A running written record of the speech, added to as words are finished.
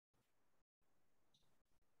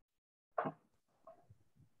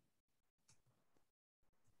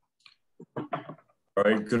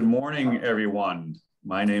All right, good morning, everyone.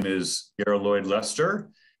 My name is Garrett Lloyd Lester,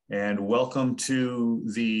 and welcome to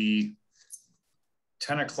the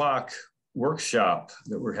 10 o'clock workshop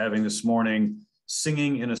that we're having this morning,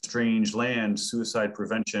 Singing in a Strange Land, Suicide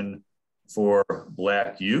Prevention for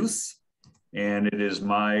Black Youth. And it is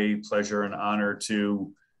my pleasure and honor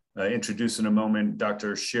to introduce in a moment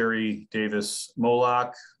Dr. Sherry Davis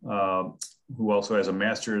Molock, who also has a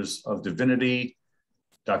Master's of Divinity.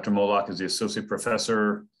 Dr. Molock is the Associate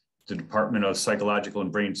Professor at the Department of Psychological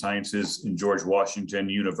and Brain Sciences in George Washington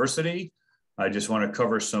University. I just want to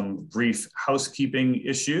cover some brief housekeeping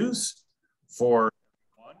issues for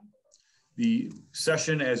everyone. The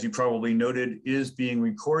session, as you probably noted, is being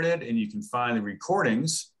recorded, and you can find the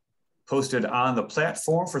recordings posted on the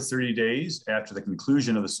platform for 30 days after the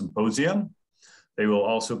conclusion of the symposium. They will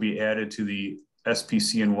also be added to the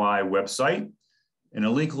SPCNY website, and a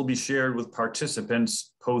link will be shared with participants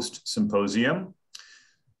post-symposium.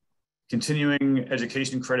 Continuing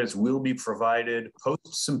education credits will be provided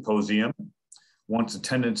post-symposium once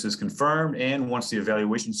attendance is confirmed and once the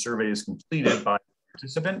evaluation survey is completed by the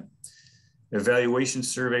participant. Evaluation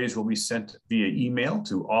surveys will be sent via email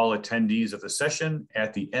to all attendees of the session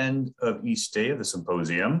at the end of each day of the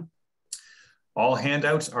symposium. All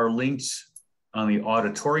handouts are linked on the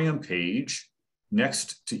auditorium page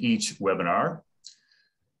next to each webinar.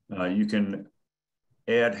 You can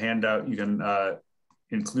add handout, you can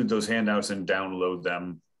include those handouts and download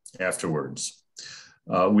them afterwards.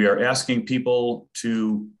 We are asking people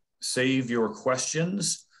to save your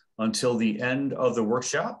questions until the end of the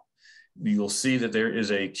workshop. You'll see that there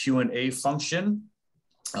is a Q&A function.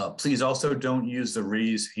 Please also don't use the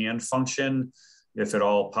raise hand function if at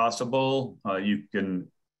all possible. You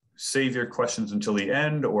can save your questions until the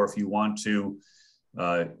end, or if you want to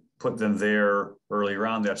put them there earlier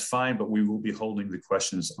on, that's fine, but we will be holding the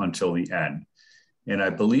questions until the end. And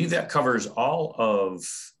I believe that covers all of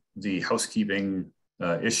the housekeeping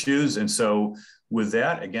issues. And so with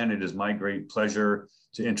that, again, it is my great pleasure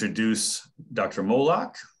to introduce Dr.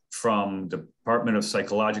 Molock from the Department of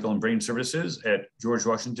Psychological and Brain Services at George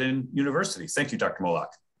Washington University. Thank you, Dr. Molock.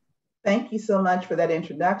 Thank you so much for that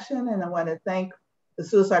introduction. And I want to thank the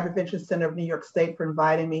Suicide Prevention Center of New York State for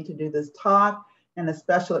inviting me to do this talk, and a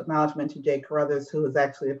special acknowledgement to Jay Carruthers, who is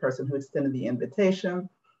actually the person who extended the invitation.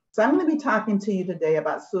 So I'm going to be talking to you today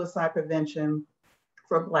about suicide prevention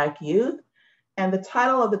for Black youth. And the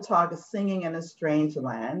title of the talk is Singing in a Strange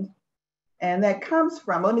Land. And that comes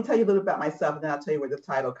from, let me tell you a little about myself, and then I'll tell you where the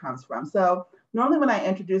title comes from. So normally when I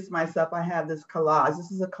introduce myself, I have this collage.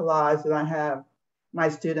 This is a collage that I have my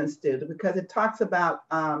students do, because it talks about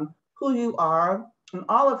who you are, and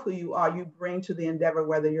all of who you are, you bring to the endeavor,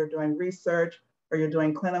 whether you're doing research or you're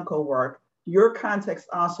doing clinical work. Your context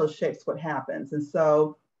also shapes what happens. And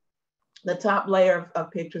so the top layer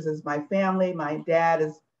of pictures is my family. My dad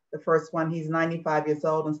is the first one. He's 95 years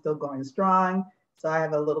old and still going strong. So I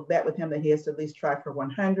have a little bet with him that he has to at least try for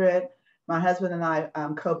 100. My husband and I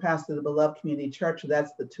co-pastor the Beloved Community Church. So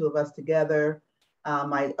that's the two of us together.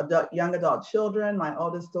 My young adult children, my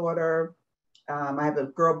oldest daughter, I have a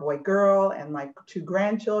girl, boy, girl, and my two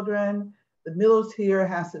grandchildren. The middle tier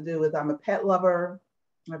has to do with I'm a pet lover.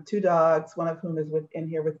 I have two dogs, one of whom is in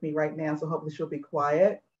here with me right now, so hopefully she'll be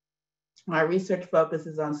quiet. My research focus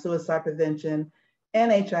is on suicide prevention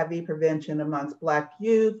and HIV prevention amongst Black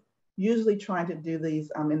youth, usually trying to do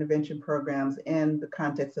these intervention programs in the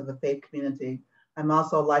context of the faith community. I'm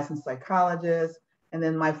also a licensed psychologist, and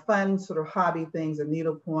then my fun sort of hobby things are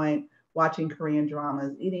needlepoint, watching Korean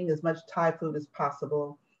dramas, eating as much Thai food as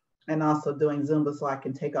possible, and also doing Zumba so I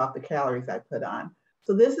can take off the calories I put on.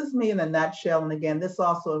 So this is me in a nutshell. And again, this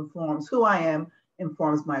also informs who I am,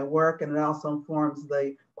 informs my work, and it also informs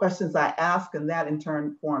the questions I ask, and that in turn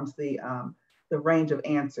informs the range of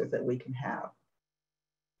answers that we can have.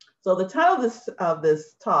 So the title of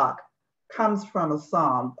this talk comes from a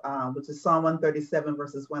psalm, which is Psalm 137,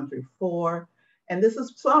 verses 1 through 4. And this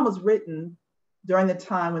psalm was written during the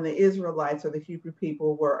time when the Israelites, or the Hebrew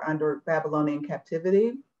people, were under Babylonian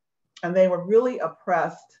captivity. And they were really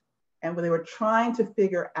oppressed, and when they were trying to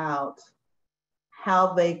figure out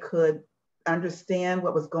how they could understand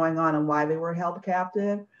what was going on and why they were held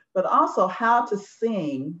captive, but also how to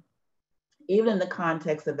sing, even in the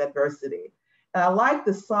context of adversity. And I like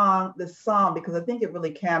this psalm because I think it really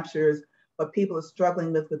captures what people are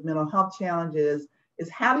struggling with mental health challenges, is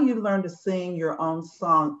how do you learn to sing your own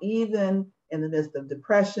song, even in the midst of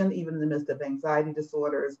depression, even in the midst of anxiety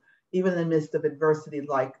disorders, even in the midst of adversity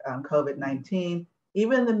like COVID-19,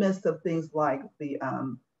 even in the midst of things like the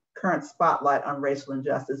current spotlight on racial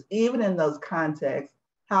injustice. Even in those contexts,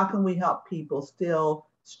 how can we help people still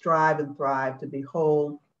strive and thrive to be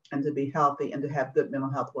whole and to be healthy and to have good mental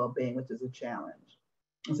health well-being, which is a challenge.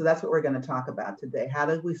 And so that's what we're going to talk about today. How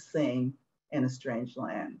do we sing in a strange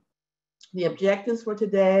land? The objectives for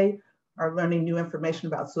today are learning new information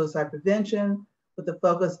about suicide prevention with the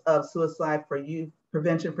focus of suicide for youth,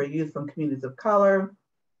 prevention for youth from communities of color.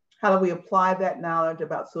 How do we apply that knowledge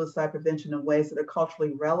about suicide prevention in ways that are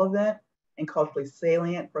culturally relevant and culturally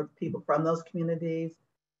salient for people from those communities?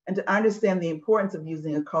 And to understand the importance of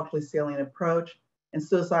using a culturally salient approach in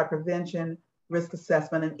suicide prevention, risk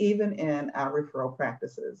assessment, and even in our referral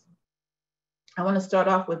practices. I want to start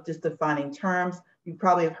off with just defining terms. You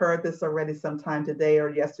probably have heard this already sometime today or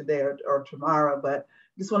yesterday or tomorrow, but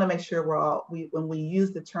just want to make sure when we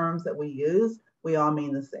use the terms that we use, we all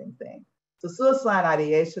mean the same thing. So suicide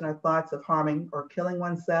ideation are thoughts of harming or killing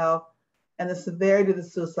oneself, and the severity of the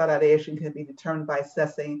suicide ideation can be determined by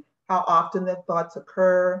assessing how often the thoughts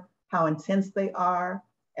occur, how intense they are,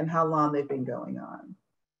 and how long they've been going on.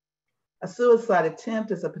 A suicide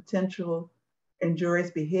attempt is a potential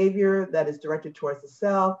injurious behavior that is directed towards the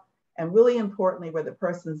self, and really importantly, where the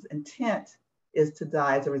person's intent is to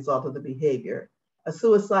die as a result of the behavior. A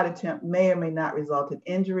suicide attempt may or may not result in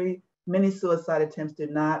injury. Many suicide attempts do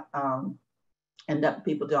not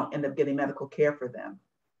people don't end up getting medical care for them.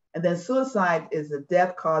 And then suicide is a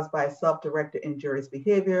death caused by a self-directed injurious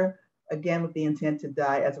behavior, again, with the intent to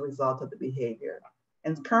die as a result of the behavior.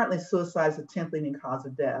 And currently, suicide is the 10th leading cause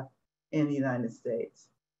of death in the United States.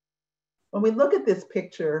 When we look at this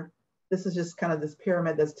picture, this is just kind of this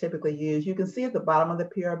pyramid that's typically used. You can see at the bottom of the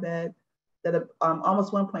pyramid that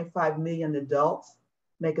almost 1.5 million adults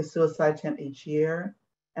make a suicide attempt each year.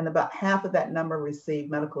 And about half of that number receive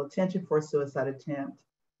medical attention for a suicide attempt.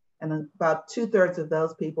 And about 2/3 of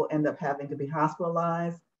those people end up having to be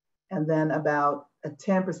hospitalized. And then about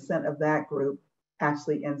 10% of that group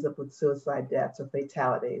actually ends up with suicide deaths or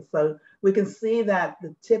fatalities. So we can see that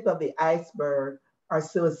the tip of the iceberg are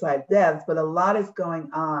suicide deaths, but a lot is going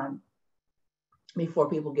on before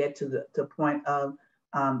people get to the point of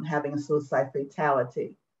having a suicide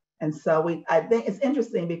fatality. And so I think it's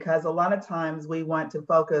interesting because a lot of times we want to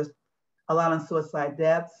focus a lot on suicide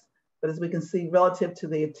deaths, but as we can see, relative to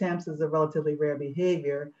the attempts is a relatively rare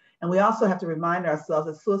behavior. And we also have to remind ourselves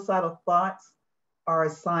that suicidal thoughts are a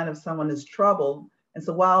sign of someone who's troubled. And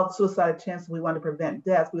so while suicide attempts, we want to prevent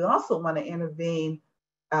death, we also want to intervene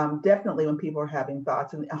definitely when people are having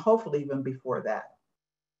thoughts and hopefully even before that.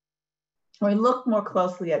 When we look more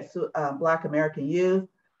closely at Black American youth,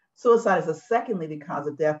 suicide is the second leading cause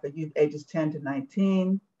of death for youth ages 10 to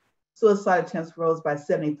 19. Suicide attempts rose by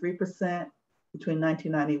 73% between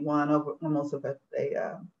 1991 over almost over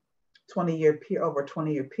a 20-year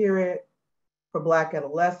period for Black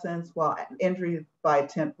adolescents, while injury by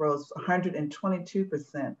attempt rose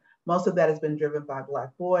 122%. Most of that has been driven by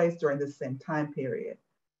Black boys during the same time period.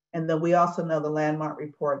 And then we also know the landmark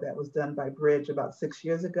report that was done by Bridge about 6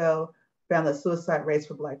 years ago found that suicide rates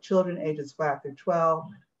for Black children ages 5 through 12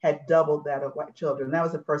 had doubled that of white children. That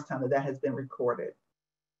was the first time that has been recorded.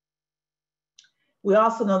 We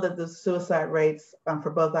also know that the suicide rates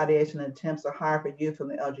for both ideation and attempts are higher for youth from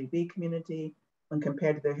the LGBT community when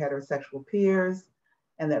compared to their heterosexual peers,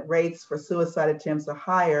 and that rates for suicide attempts are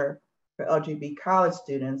higher for LGBT college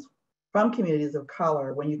students from communities of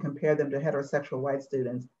color when you compare them to heterosexual white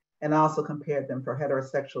students, and also compare them for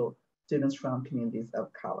heterosexual students from communities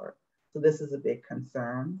of color. So this is a big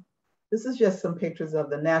concern. This is just some pictures of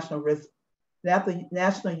the National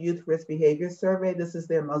Youth Risk Behavior Survey. This is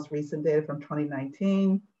their most recent data from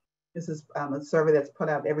 2019. This is a survey that's put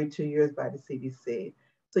out every 2 years by the CDC.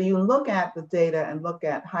 So you look at the data and look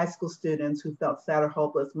at high school students who felt sad or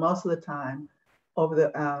hopeless most of the time over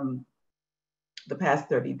the past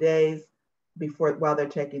 30 days while they're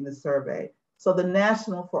taking the survey. So the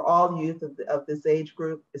national for all youth of this age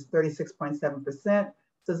group is 36.7%.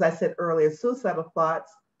 So as I said earlier, suicidal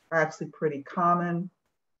thoughts are actually pretty common.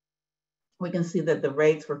 We can see that the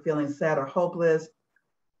rates for feeling sad or hopeless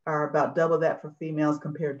are about double that for females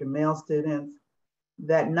compared to male students.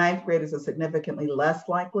 That ninth graders are significantly less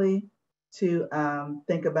likely to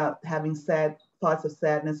think about having sad thoughts of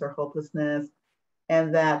sadness or hopelessness,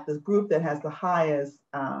 and that the group that has the highest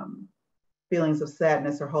feelings of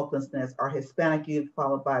sadness or hopelessness are Hispanic youth,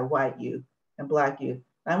 followed by white youth and Black youth.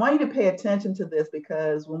 And I want you to pay attention to this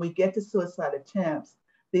because when we get to suicide attempts,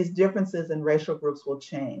 these differences in racial groups will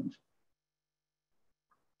change.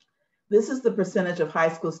 This is the percentage of high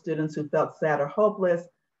school students who felt sad or hopeless,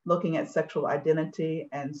 looking at sexual identity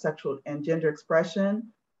and sexual and gender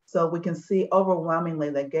expression. So we can see overwhelmingly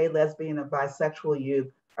that gay, lesbian, and bisexual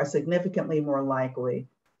youth are significantly more likely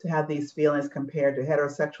to have these feelings compared to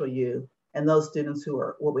heterosexual youth. and those students who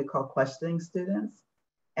are what we call questioning students.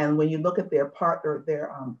 And when you look at their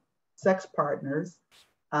sex partners,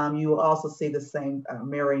 you will also see the same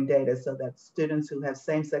mirroring data, so that students who have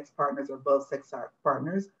same-sex partners or both sex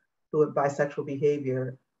partners who have bisexual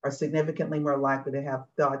behavior are significantly more likely to have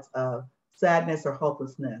thoughts of sadness or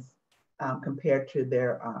hopelessness compared to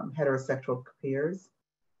their heterosexual peers.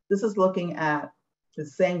 This is looking at the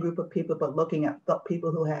same group of people, but looking at the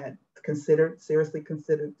people who had seriously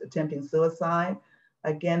considered attempting suicide.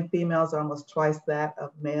 Again, females are almost twice that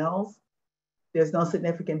of males. There's no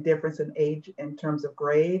significant difference in age in terms of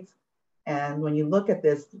grades. And when you look at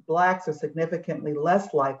this, Blacks are significantly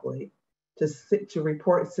less likely to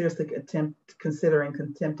report seriously considering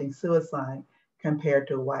attempting suicide compared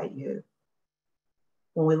to white youth.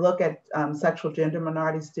 When we look at sexual gender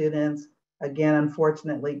minority students, again,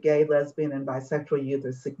 unfortunately, gay, lesbian, and bisexual youth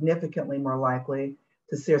are significantly more likely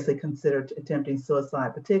to seriously consider attempting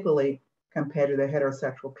suicide, particularly compared to their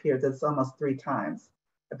heterosexual peers. It's almost 3 times.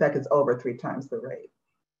 In fact, it's over 3 times the rate.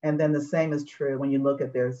 And then the same is true when you look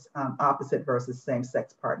at their opposite versus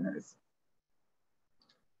same-sex partners.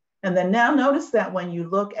 And then now notice that when you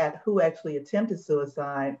look at who actually attempted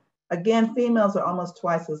suicide, again, females are almost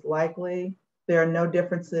twice as likely. There are no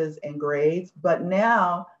differences in grades, but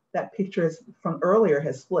now that picture from earlier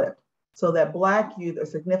has flipped, so that Black youth are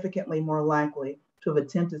significantly more likely to have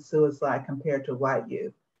attempted suicide compared to white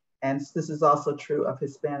youth. And this is also true of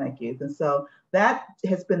Hispanic youth. And so that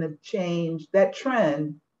has been a change, that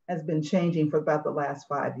trend has been changing for about the last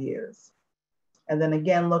 5 years. And then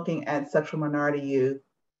again, looking at sexual minority youth,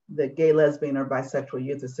 the gay, lesbian, or bisexual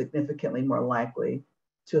youth are significantly more likely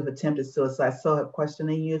to have attempted suicide. So have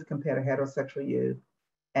questioning youth compared to heterosexual youth,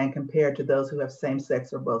 and compared to those who have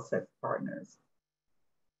same-sex or both sex partners.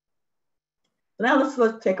 So now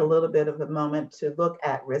let's take a little bit of a moment to look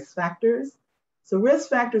at risk factors. So risk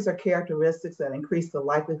factors are characteristics that increase the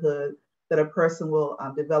likelihood that a person will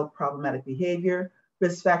develop problematic behavior.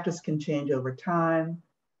 Risk factors can change over time.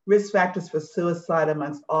 Risk factors for suicide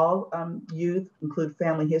amongst all youth include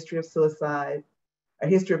family history of suicide, a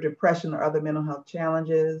history of depression or other mental health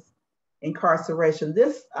challenges, incarceration.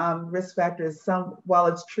 This risk factor is while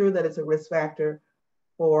it's true that it's a risk factor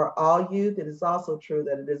for all youth, it is also true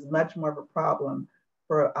that it is much more of a problem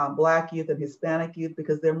for Black youth and Hispanic youth,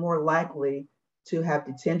 because they're more likely to have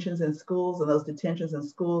detentions in schools, and those detentions in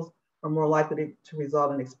schools are more likely to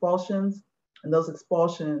result in expulsions, and those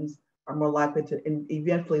expulsions are more likely to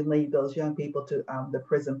eventually lead those young people to the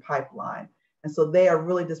prison pipeline. And so they are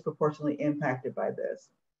really disproportionately impacted by this.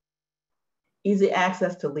 Easy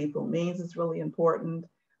access to lethal means is really important.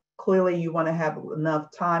 Clearly, you want to have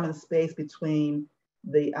enough time and space between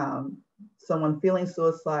someone feeling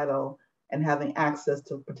suicidal and having access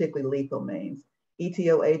to particularly lethal means.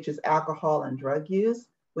 ETOH is alcohol and drug use.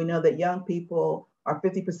 We know that young people are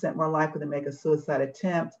 50% more likely to make a suicide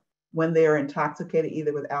attempt when they are intoxicated,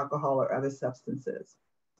 either with alcohol or other substances.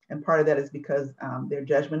 And part of that is because their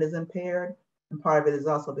judgment is impaired, and part of it is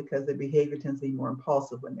also because their behavior tends to be more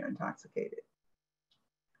impulsive when they're intoxicated.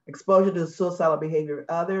 Exposure to suicidal behavior of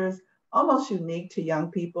others, almost unique to young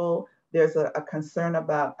people. There's a concern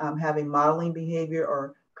about having modeling behavior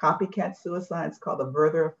or copycat suicides called the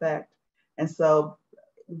Werther effect. And so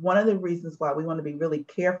one of the reasons why we want to be really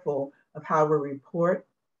careful of how we report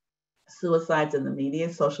suicides in the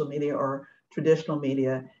media, social media or traditional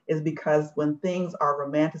media, is because when things are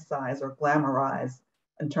romanticized or glamorized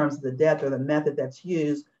in terms of the death or the method that's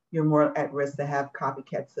used, you're more at risk to have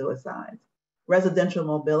copycat suicides. Residential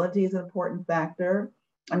mobility is an important factor.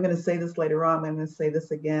 I'm going to say this later on, I'm going to say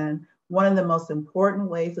this again. One of the most important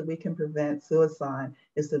ways that we can prevent suicide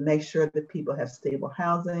is to make sure that people have stable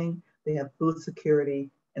housing, they have food security,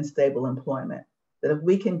 and stable employment. That if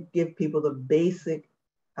we can give people the basic,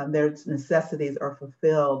 their necessities are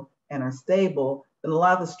fulfilled and are stable, then a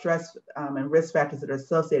lot of the stress and risk factors that are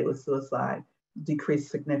associated with suicide decrease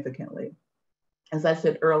significantly. As I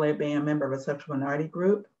said earlier, being a member of a sexual minority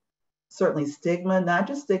group, certainly stigma, not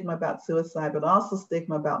just stigma about suicide, but also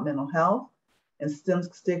stigma about mental health and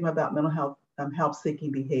stigma about mental health,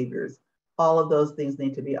 help-seeking behaviors. All of those things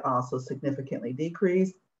need to be also significantly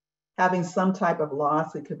decreased. Having some type of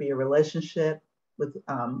loss, it could be a relationship with,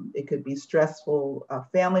 it could be stressful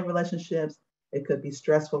family relationships, it could be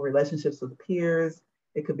stressful relationships with peers,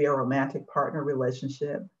 it could be a romantic partner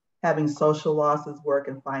relationship, having social losses, work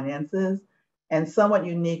and finances. And somewhat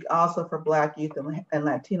unique also for Black youth and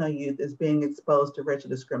Latino youth is being exposed to racial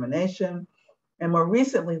discrimination. And more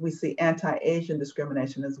recently, we see anti-Asian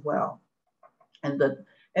discrimination as well. And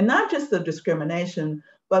not just the discrimination,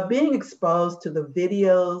 but being exposed to the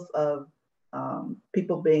videos of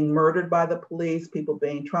People being murdered by the police, people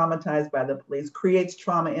being traumatized by the police creates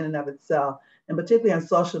trauma in and of itself. And particularly on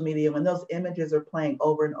social media, when those images are playing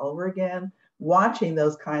over and over again, watching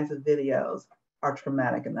those kinds of videos are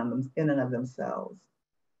traumatic in and of themselves.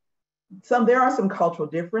 There are some cultural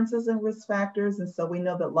differences in risk factors. And so we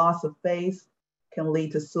know that loss of faith can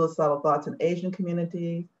lead to suicidal thoughts in Asian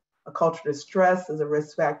communities. A cultural distress is a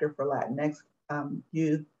risk factor for Latinx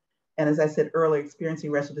youth. And as I said earlier,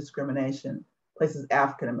 experiencing racial discrimination places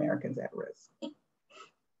African Americans at risk.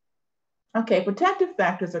 Okay, protective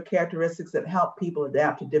factors are characteristics that help people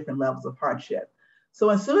adapt to different levels of hardship. So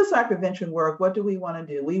in suicide prevention work, what do we want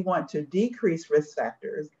to do? We want to decrease risk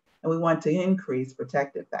factors and we want to increase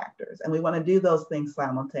protective factors. And we want to do those things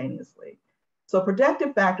simultaneously. So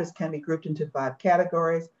protective factors can be grouped into 5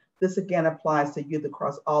 categories. This again applies to youth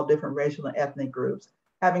across all different racial and ethnic groups.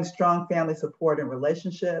 Having strong family support and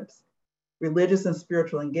relationships, religious and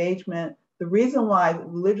spiritual engagement. The reason why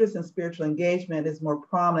religious and spiritual engagement is more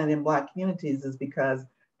prominent in Black communities is because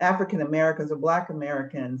African Americans or Black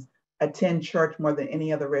Americans attend church more than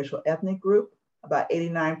any other racial ethnic group. About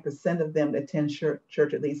 89% of them attend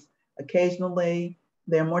church at least occasionally.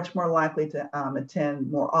 They're much more likely to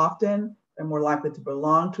attend more often. They're more likely to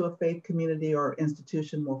belong to a faith community or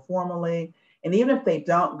institution more formally. And even if they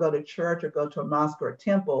don't go to church or go to a mosque or a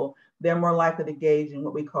temple, they're more likely to engage in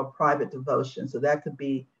what we call private devotion. So that could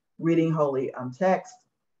be reading holy text,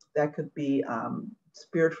 that could be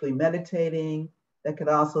spiritually meditating, that could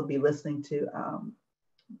also be listening to,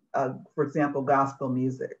 for example, gospel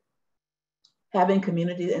music. Having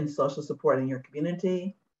community and social support in your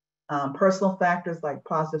community, personal factors like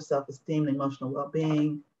positive self-esteem and emotional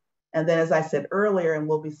well-being. And then, as I said earlier, and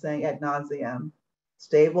we'll be saying ad nauseum,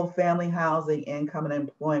 stable family housing, income, and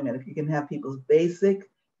employment. If you can have people's basic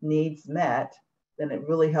needs met, then it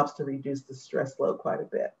really helps to reduce the stress load quite a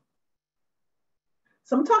bit.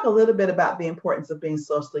 So I'm gonna talk a little bit about the importance of being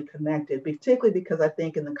socially connected, particularly because I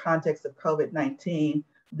think in the context of COVID-19,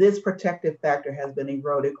 this protective factor has been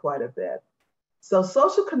eroded quite a bit. So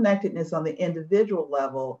social connectedness on the individual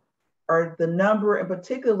level are the number and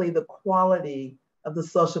particularly the quality of the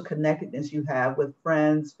social connectedness you have with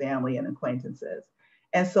friends, family, and acquaintances.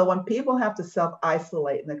 And so when people have to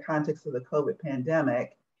self-isolate in the context of the COVID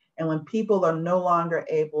pandemic, and when people are no longer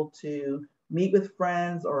able to meet with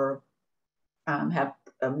friends or have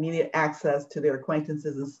immediate access to their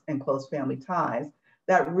acquaintances and close family ties,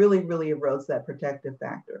 that really, really erodes that protective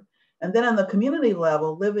factor. And then on the community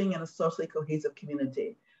level, living in a socially cohesive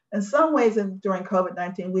community. In some ways, during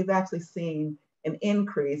COVID-19, we've actually seen an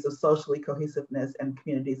increase of socially cohesiveness in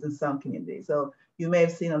communities, in some communities. So you may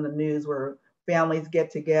have seen on the news where families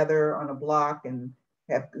get together on a block and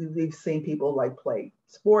we've seen people like play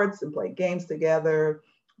sports and play games together,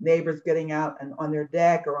 neighbors getting out and on their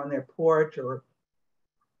deck or on their porch or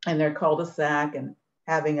in their cul-de-sac and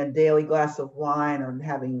having a daily glass of wine or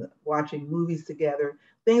watching movies together.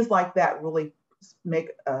 Things like that really make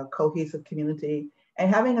a cohesive community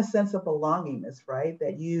and having a sense of belongingness, right?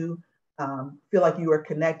 That you feel like you are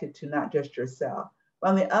connected to not just yourself. But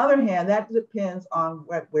on the other hand, that depends on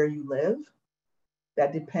where you live.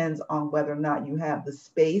 That depends on whether or not you have the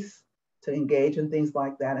space to engage in things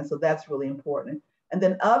like that. And so that's really important. And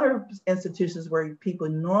then other institutions where people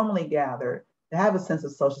normally gather to have a sense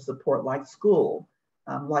of social support, like school,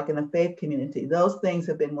 like in a faith community, those things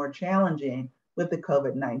have been more challenging with the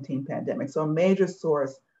COVID-19 pandemic. So a major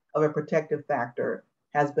source of a protective factor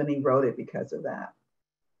has been eroded because of that.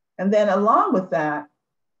 And then along with that,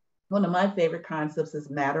 one of my favorite concepts is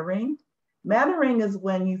mattering. Mattering is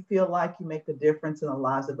when you feel like you make the difference in the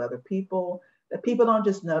lives of other people, that people don't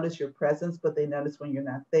just notice your presence, but they notice when you're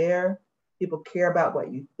not there. People care about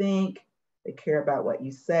what you think. They care about what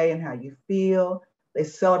you say and how you feel. They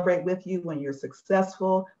celebrate with you when you're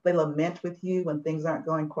successful. They lament with you when things aren't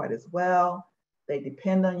going quite as well. They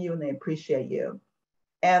depend on you and they appreciate you.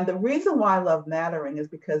 And the reason why I love mattering is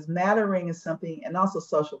because mattering is something, and also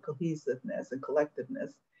social cohesiveness and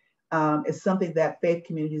collectiveness, is something that faith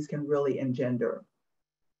communities can really engender.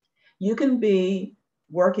 You can be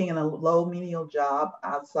working in a low menial job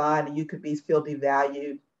outside and you could feel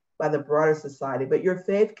devalued by the broader society, but your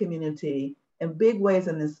faith community in big ways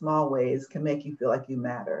and in small ways can make you feel like you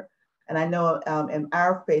matter. And I know in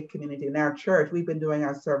our faith community, in our church, we've been doing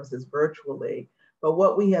our services virtually, but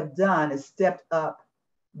what we have done is stepped up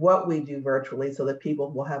what we do virtually so that people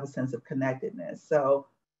will have a sense of connectedness. So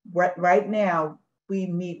right now, we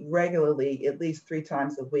meet regularly at least 3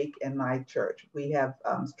 times a week in my church. We have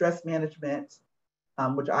stress management,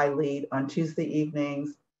 which I lead on Tuesday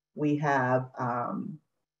evenings. We have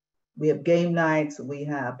game nights, we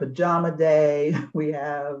have pajama day, we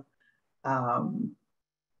have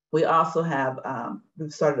We also have,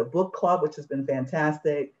 we've started a book club, which has been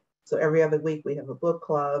fantastic. So every other week we have a book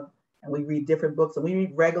club and we read different books, and we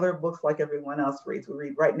read regular books like everyone else reads.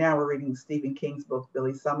 Right now we're reading Stephen King's book,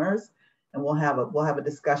 Billy Summers, and we'll have a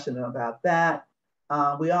discussion about that.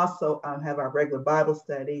 We also have our regular Bible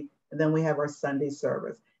study, and then we have our Sunday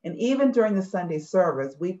service. And even during the Sunday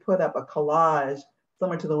service, we put up a collage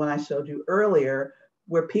similar to the one I showed you earlier,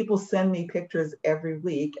 where people send me pictures every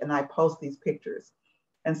week and I post these pictures.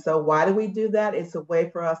 And so why do we do that? It's a way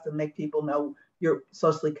for us to make people know you're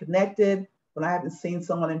socially connected. When I haven't seen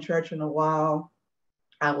someone in church in a while,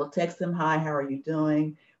 I will text them, hi, how are you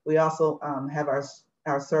doing? We also have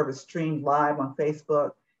our service streamed live on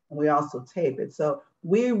Facebook, and we also tape it. So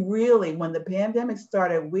we really, when the pandemic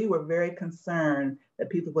started, we were very concerned that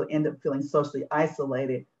people would end up feeling socially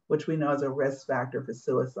isolated, which we know is a risk factor for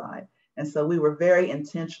suicide. And so we were very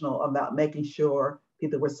intentional about making sure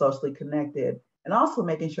people were socially connected and also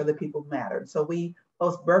making sure that people mattered. So we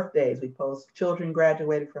post birthdays, we post children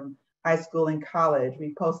graduated from high school and college,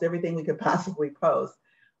 we post everything we could possibly post.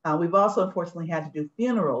 We've also unfortunately had to do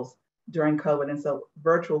funerals during COVID, and so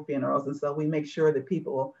virtual funerals. And so we make sure that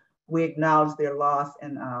we acknowledge their loss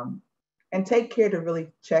and take care to really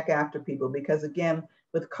check after people, because again,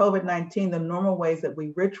 with COVID-19, the normal ways that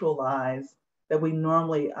we ritualize, that we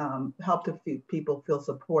normally help people feel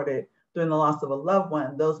supported during the loss of a loved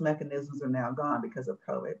one, those mechanisms are now gone because of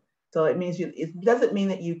COVID. So it means it doesn't mean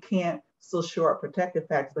that you can't still show up protective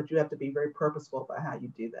factors, but you have to be very purposeful about how you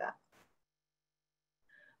do that.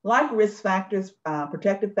 Like risk factors,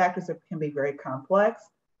 protective factors can be very complex.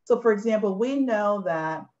 So for example, we know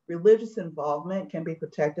that religious involvement can be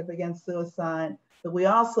protective against suicide, but we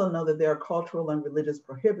also know that there are cultural and religious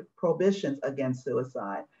prohibitions against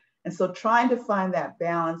suicide. And so trying to find that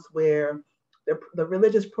balance where the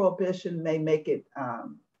religious prohibition may make it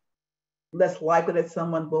less likely that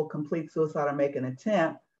someone will complete suicide or make an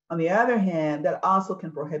attempt. On the other hand, that also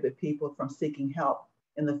can prohibit people from seeking help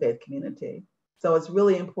in the faith community. So it's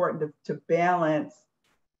really important to balance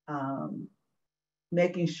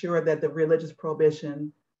making sure that the religious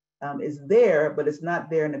prohibition is there, but it's not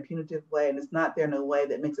there in a punitive way, and it's not there in a way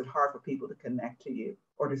that makes it hard for people to connect to you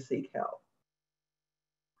or to seek help.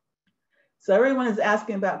 So everyone is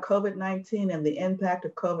asking about COVID-19 and the impact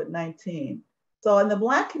of COVID-19. So in the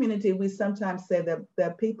Black community, we sometimes say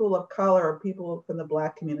that people of color or people from the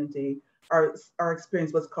Black community are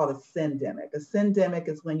experiencing what's called a syndemic. A syndemic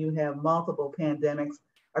is when you have multiple pandemics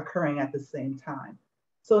occurring at the same time.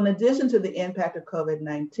 So in addition to the impact of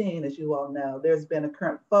COVID-19, as you all know, there's been a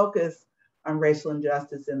current focus on racial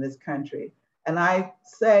injustice in this country. And I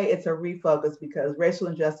say it's a refocus because racial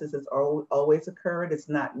injustice has always occurred. It's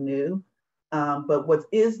not new. But what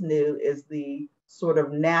is new is the sort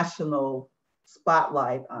of national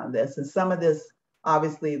spotlight on this. And some of this,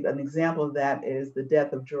 obviously, an example of that is the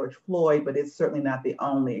death of George Floyd, but it's certainly not the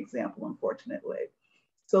only example, unfortunately.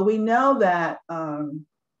 So we know that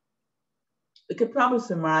we could probably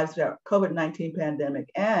surmise that COVID-19 pandemic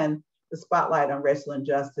and the spotlight on racial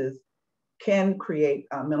injustice can create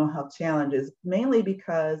mental health challenges, mainly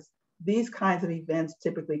because these kinds of events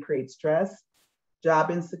typically create stress,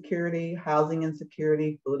 job insecurity, housing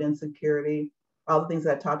insecurity, food insecurity, all the things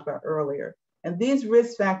that I talked about earlier. And these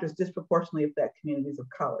risk factors disproportionately affect communities of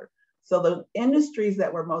color. So the industries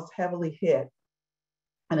that were most heavily hit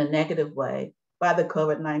in a negative way by the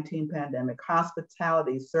COVID-19 pandemic,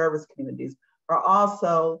 hospitality, service communities, are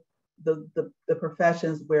also the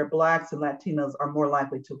professions where Blacks and Latinos are more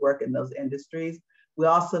likely to work in those industries. We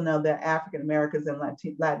also know that African Americans and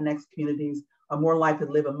Latinx communities are more likely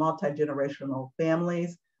to live in multi-generational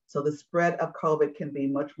families. So the spread of COVID can be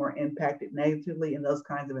much more impacted negatively in those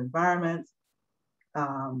kinds of environments.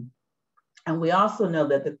 And we also know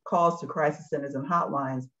that the calls to crisis centers and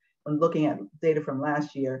hotlines, when looking at data from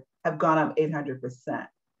last year, have gone up 800%.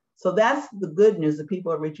 So that's the good news, that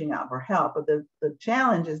people are reaching out for help. But the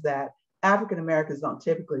challenge is that African Americans don't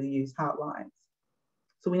typically use hotlines.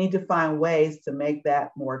 So we need to find ways to make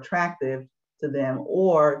that more attractive to them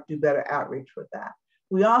or do better outreach with that.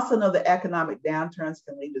 We also know that economic downturns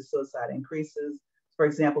can lead to suicide increases. For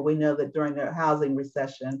example, we know that during the housing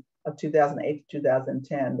recession of 2008 to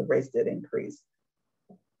 2010, the rates did increase.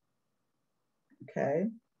 Okay.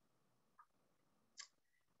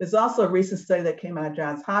 There's also a recent study that came out of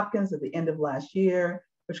Johns Hopkins at the end of last year,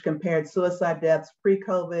 which compared suicide deaths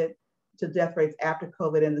pre-COVID to death rates after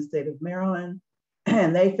COVID in the state of Maryland.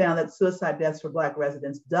 And they found that suicide deaths for Black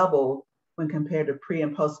residents doubled when compared to pre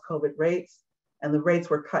and post-COVID rates, and the rates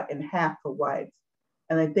were cut in half for whites.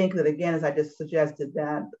 And I think that, again, as I just suggested,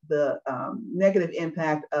 that the negative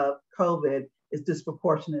impact of COVID is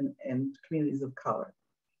disproportionate in communities of color.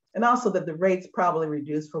 And also that the rates probably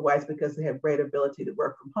reduce for whites because they have greater ability to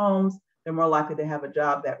work from homes. They're more likely to have a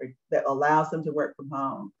job that allows them to work from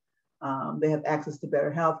home. They have access to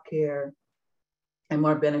better health care and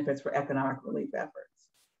more benefits for economic relief efforts.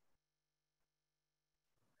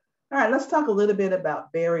 All right, let's talk a little bit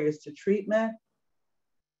about barriers to treatment.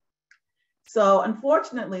 So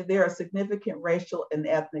unfortunately, there are significant racial and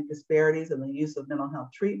ethnic disparities in the use of mental health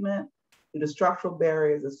treatment due to structural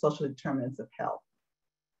barriers and social determinants of health.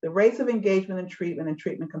 The rates of engagement in treatment and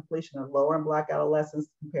treatment completion are lower in Black adolescents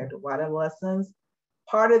compared to white adolescents.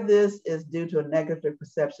 Part of this is due to a negative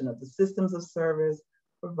perception of the systems of service,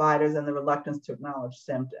 providers, and the reluctance to acknowledge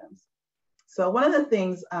symptoms. So one of the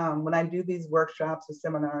things when I do these workshops or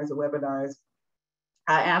seminars or webinars,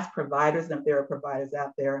 I ask providers, and if there are providers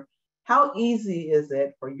out there, how easy is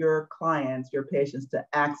it for your clients, your patients, to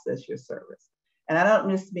access your service? And I don't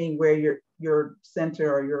just mean where your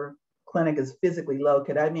center or your clinic is physically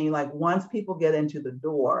located. I mean, like once people get into the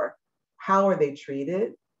door, how are they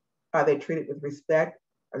treated? Are they treated with respect?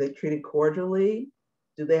 Are they treated cordially?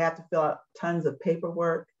 Do they have to fill out tons of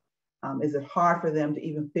paperwork? Is it hard for them to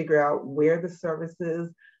even figure out where the service is?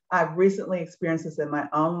 I've recently experienced this in my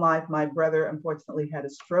own life. My brother unfortunately had a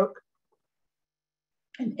stroke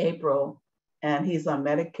in April, and he's on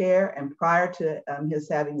Medicare. And prior to his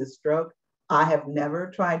having the stroke, I have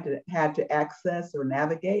never had to access or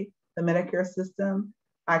navigate the Medicare system.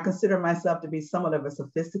 I consider myself to be somewhat of a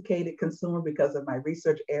sophisticated consumer because of my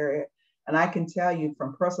research area. And I can tell you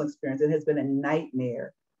from personal experience, it has been a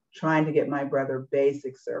nightmare trying to get my brother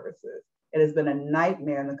basic services. It has been a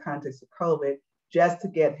nightmare in the context of COVID just to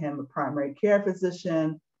get him a primary care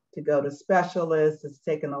physician, to go to specialists. It's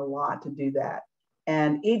taken a lot to do that.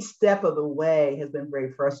 And each step of the way has been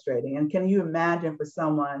very frustrating. And can you imagine for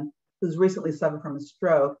someone who's recently suffered from a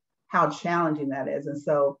stroke, how challenging that is? And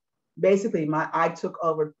so basically I took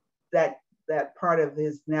over that part of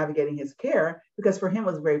his navigating his care because for him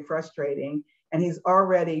it was very frustrating. And he's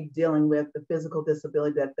already dealing with the physical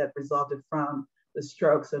disability that resulted from the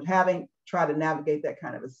stroke. So having tried to navigate that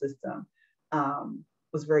kind of a system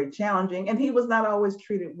was very challenging. And he was not always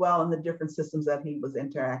treated well in the different systems that he was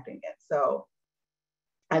interacting in. So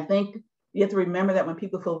I think you have to remember that when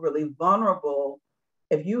people feel really vulnerable,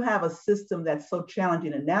 if you have a system that's so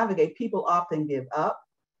challenging to navigate, people often give up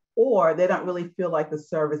or they don't really feel like the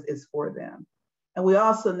service is for them. And we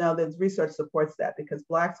also know that research supports that because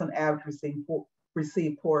Blacks on average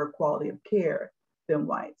receive poorer quality of care than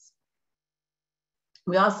whites.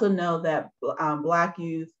 We also know that Black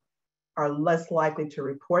youth are less likely to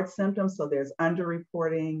report symptoms, so there's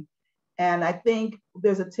underreporting. And I think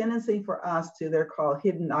there's a tendency for us they're called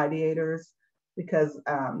hidden ideators, because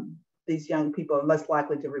these young people are less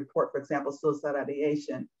likely to report, for example, suicide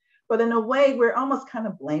ideation. But in a way, we're almost kind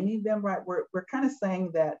of blaming them, right? We're kind of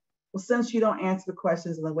saying that, well, since you don't answer the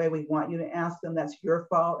questions in the way we want you to ask them, that's your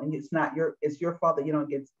fault, and it's your fault that you don't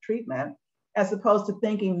get treatment, as opposed to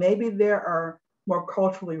thinking maybe there are more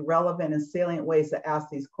culturally relevant and salient ways to ask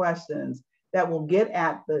these questions that will get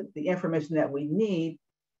at the information that we need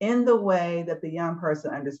in the way that the young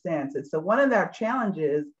person understands it. So one of our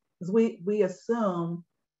challenges is we assume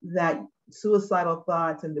that suicidal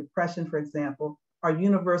thoughts and depression, for example, are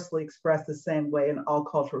universally expressed the same way in all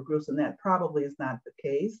cultural groups, and that probably is not the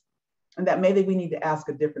case. And that maybe we need to ask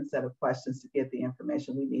a different set of questions to get the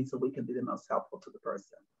information we need so we can be the most helpful to the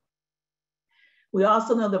person. We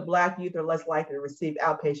also know that Black youth are less likely to receive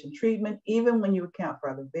outpatient treatment, even when you account for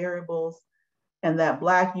other variables, and that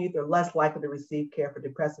Black youth are less likely to receive care for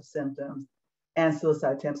depressive symptoms and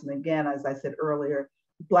suicide attempts. And again, as I said earlier,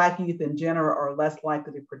 Black youth in general are less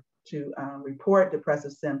likely to report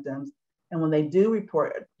depressive symptoms. And when they do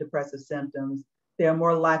report depressive symptoms, they're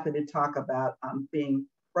more likely to talk about being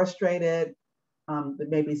frustrated, there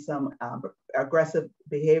may be some aggressive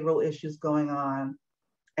behavioral issues going on,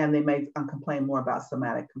 and they may complain more about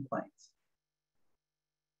somatic complaints.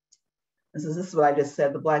 This is what I just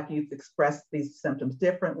said. The Black youth express these symptoms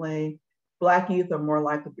differently. Black youth are more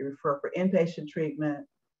likely to refer for inpatient treatment.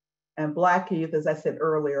 And Black youth, as I said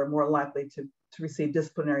earlier, are more likely to receive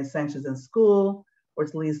disciplinary sanctions in school,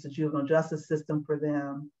 which leads to juvenile justice system for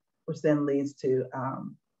them, which then leads to,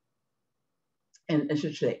 I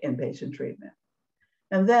should say, inpatient treatment.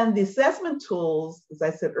 And then the assessment tools, as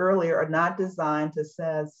I said earlier, are not designed to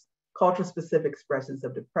assess culture-specific expressions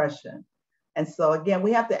of depression. And so again,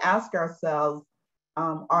 we have to ask ourselves,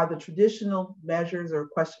 are the traditional measures or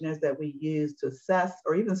questionnaires that we use to assess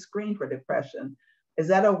or even screen for depression, is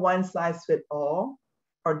that a one-size-fits-all?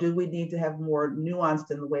 Or do we need to have more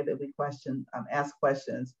nuanced in the way that we ask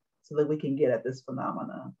questions so that we can get at this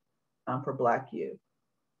phenomenon? for Black youth.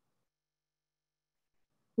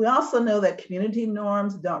 We also know that community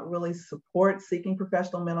norms don't really support seeking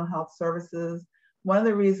professional mental health services. One of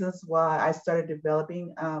the reasons why I started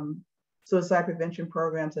developing suicide prevention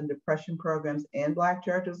programs and depression programs in Black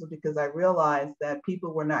churches was because I realized that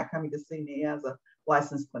people were not coming to see me as a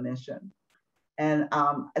licensed clinician. And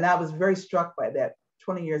I was very struck by that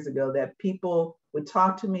 20 years ago, that people would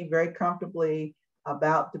talk to me very comfortably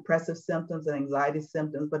about depressive symptoms and anxiety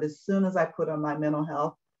symptoms. But as soon as I put on my mental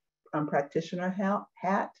health practitioner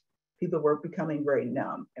hat, people were becoming very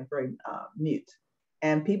numb and very mute.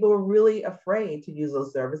 And people were really afraid to use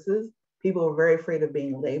those services. People were very afraid of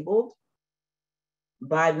being labeled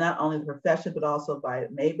by not only the profession, but also by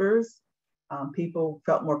neighbors. People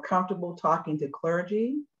felt more comfortable talking to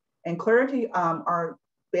clergy. And clergy are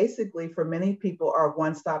basically, for many people, are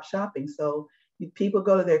one-stop shopping. So people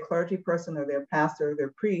go to their clergy person or their pastor or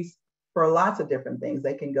their priest for lots of different things.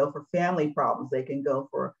 They can go for family problems. They can go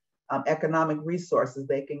for economic resources.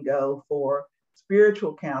 They can go for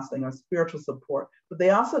spiritual counseling or spiritual support, but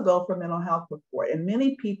they also go for mental health support. And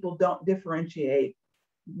many people don't differentiate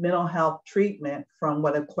mental health treatment from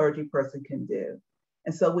what a clergy person can do.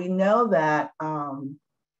 And so we know that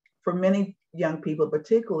for many young people,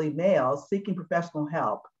 particularly males, seeking professional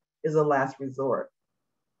help is a last resort.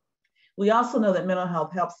 We also know that mental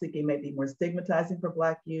health help seeking may be more stigmatizing for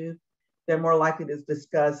Black youth. They're more likely to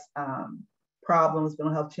discuss problems,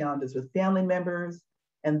 mental health challenges with family members,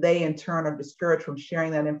 and they in turn are discouraged from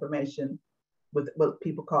sharing that information with what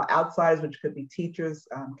people call outsiders, which could be teachers,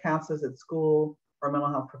 counselors at school, or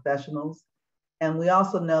mental health professionals. And we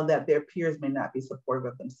also know that their peers may not be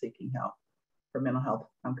supportive of them seeking help for mental health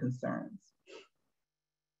concerns.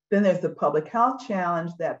 Then there's the public health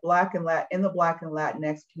challenge that in the Black and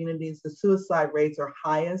Latinx communities, the suicide rates are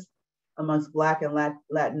highest amongst Black and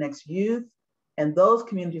Latinx youth. And those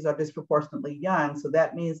communities are disproportionately young. So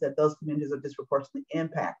that means that those communities are disproportionately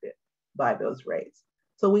impacted by those rates.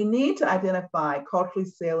 So we need to identify culturally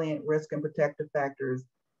salient risk and protective factors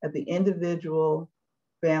at the individual,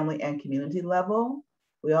 family, and community level.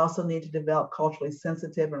 We also need to develop culturally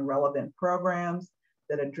sensitive and relevant programs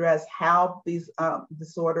that address how these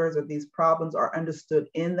disorders or these problems are understood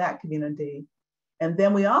in that community. And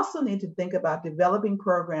then we also need to think about developing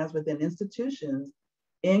programs within institutions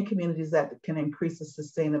in communities that can increase the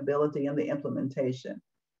sustainability and the implementation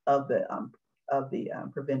of the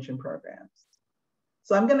prevention programs.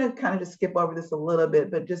 So I'm gonna kind of just skip over this a little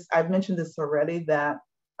bit, but I've mentioned this already, that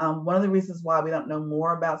one of the reasons why we don't know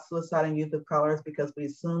more about suicide in youth of color is because we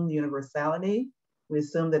assume universality. We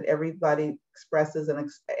assume that everybody expresses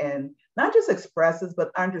and not just expresses,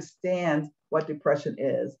 but understands what depression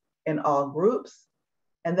is in all groups.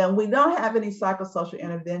 And then we don't have any psychosocial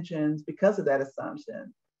interventions because of that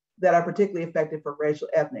assumption that are particularly effective for racial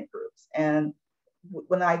ethnic groups. And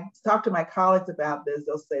when I talk to my colleagues about this,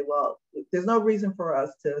 they'll say, well, there's no reason for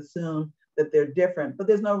us to assume that they're different, but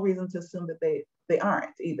there's no reason to assume that they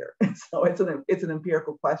aren't either. So it's an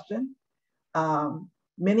empirical question.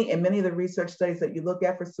 Many of the research studies that you look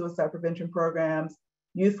at for suicide prevention programs,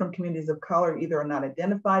 youth from communities of color either are not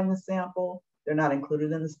identified in the sample, they're not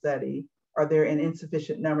included in the study, or they're in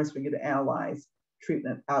insufficient numbers for you to analyze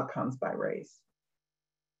treatment outcomes by race.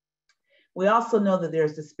 We also know that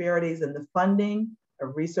there's disparities in the funding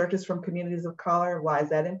of researchers from communities of color. Why is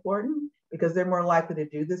that important? Because they're more likely to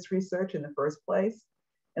do this research in the first place.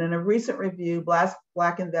 And in a recent review,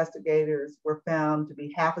 Black investigators were found to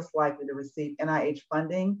be half as likely to receive NIH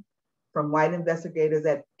funding from white investigators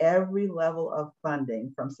at every level of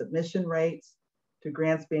funding, from submission rates to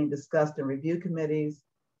grants being discussed in review committees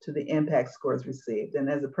to the impact scores received. And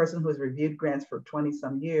as a person who has reviewed grants for 20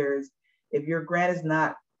 some years, if your grant is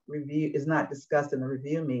not discussed in the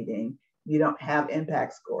review meeting, you don't have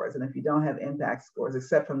impact scores. And if you don't have impact scores,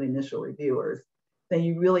 except from the initial reviewers, then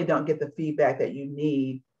you really don't get the feedback that you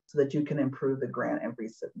need so that you can improve the grant and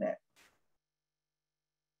resubmit.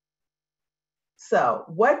 So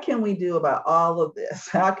what can we do about all of this?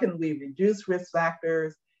 How can we reduce risk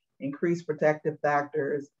factors, increase protective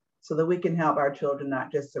factors, so that we can help our children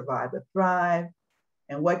not just survive, but thrive?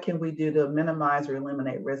 And what can we do to minimize or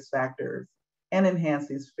eliminate risk factors and enhance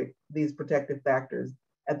these protective factors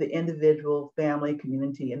at the individual, family,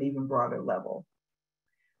 community, and even broader level?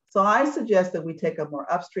 So I suggest that we take a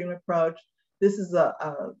more upstream approach. This is a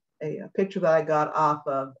picture that I got off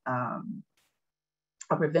of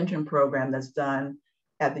a prevention program that's done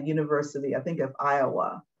at the University, I think, of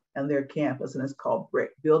Iowa and their campus, and it's called BRIC,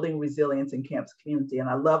 Building Resilience in Campus Community. And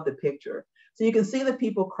I love the picture. So you can see the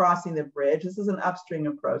people crossing the bridge. This is an upstream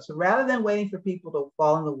approach. So rather than waiting for people to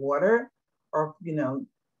fall in the water or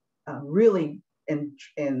really in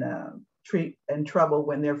trouble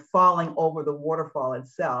when they're falling over the waterfall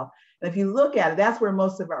itself. And if you look at it, that's where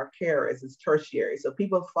most of our care is tertiary. So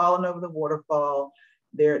people have fallen over the waterfall,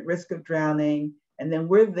 they're at risk of drowning, and then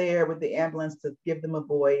we're there with the ambulance to give them a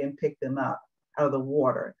buoy and pick them up out of the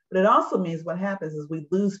water. But it also means what happens is we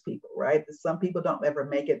lose people, right? Some people don't ever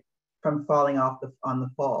make it from falling off on the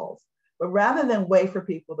falls. But rather than wait for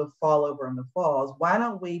people to fall over in the falls, why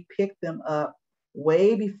don't we pick them up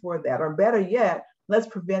way before that? Or better yet, let's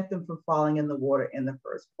prevent them from falling in the water in the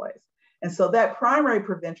first place. And so that primary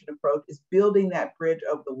prevention approach is building that bridge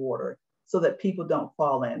over the water so that people don't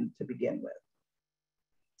fall in to begin with.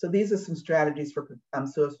 So these are some strategies for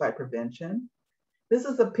suicide prevention. This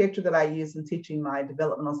is a picture that I use in teaching my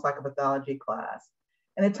developmental psychopathology class.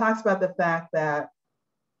 And it talks about the fact that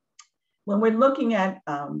when we're looking at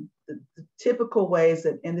the typical ways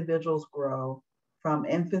that individuals grow from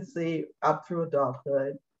infancy up through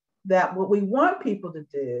adulthood, that what we want people to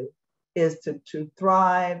do is to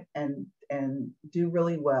thrive and do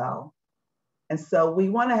really well. And so we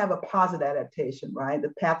want to have a positive adaptation, right?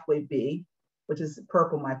 The pathway B, which is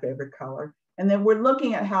purple, my favorite color. And then we're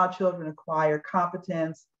looking at how children acquire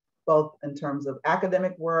competence, both in terms of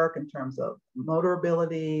academic work, in terms of motor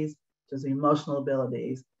abilities, in terms of emotional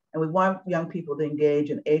abilities. And we want young people to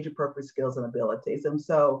engage in age-appropriate skills and abilities. And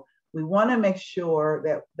so we want to make sure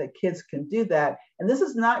that kids can do that. And this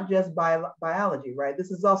is not just biology, right?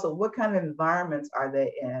 This is also what kind of environments are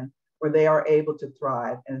they in where they are able to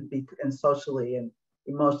thrive and be socially and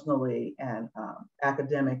emotionally and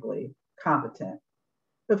academically competent.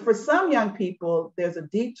 But for some young people, there's a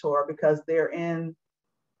detour because they're in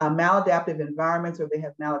maladaptive environments or they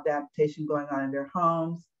have maladaptation going on in their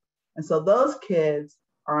homes. And so those kids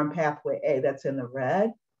are on pathway A, that's in the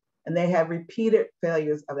red, and they have repeated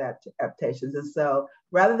failures of adaptations. And so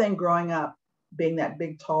rather than growing up being that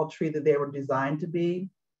big, tall tree that they were designed to be,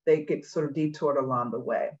 they get sort of detoured along the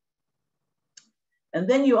way. And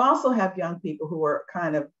then you also have young people who are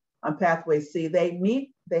kind of on pathway C.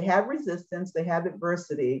 They have resistance, they have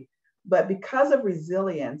adversity, but because of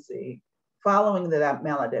resiliency, following that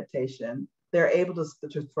maladaptation, they're able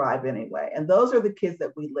to thrive anyway. And those are the kids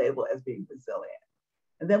that we label as being resilient.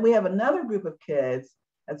 And then we have another group of kids,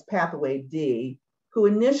 that's pathway D, who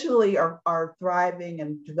initially are thriving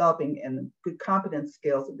and developing in good competence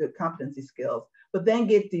skills and good competency skills, but then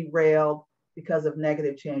get derailed because of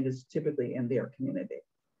negative changes, typically in their community.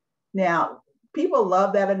 Now, people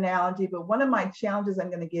love that analogy, but one of my challenges I'm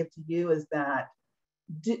going to give to you is that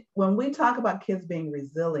when we talk about kids being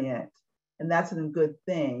resilient, and that's a good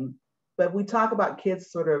thing, but we talk about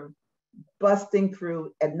kids sort of busting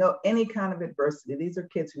through at any kind of adversity. These are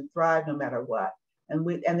kids who thrive no matter what. And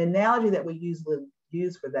the analogy that we usually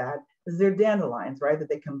use for that is they're dandelions, right? That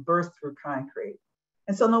they can burst through concrete.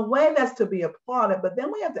 And so in a way that's to be applauded, but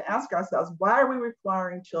then we have to ask ourselves, why are we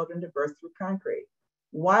requiring children to burst through concrete?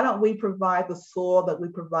 Why don't we provide the soil that we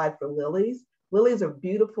provide for lilies? Lilies are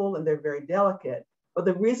beautiful and they're very delicate, but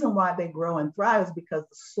the reason why they grow and thrive is because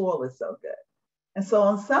the soil is so good. And so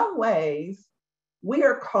in some ways, we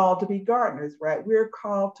are called to be gardeners, right? We're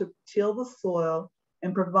called to till the soil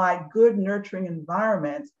and provide good nurturing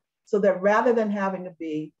environments so that rather than having to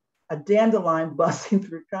be a dandelion busting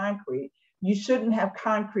through concrete, you shouldn't have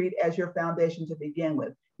concrete as your foundation to begin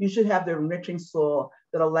with. You should have the enriching soil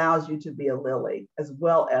that allows you to be a lily as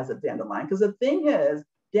well as a dandelion. Because the thing is,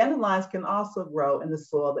 dandelions can also grow in the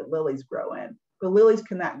soil that lilies grow in, but lilies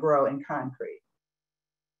cannot grow in concrete.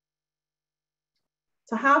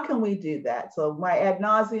 So how can we do that? So my ad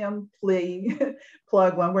nauseum plea,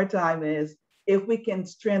 plug one more time is, if we can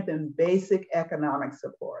strengthen basic economic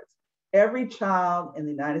supports. Every child in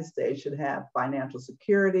the United States should have financial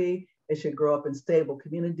security. They should grow up in stable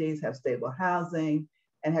communities, have stable housing,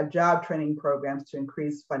 and have job training programs to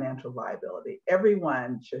increase financial viability.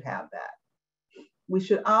 Everyone should have that. We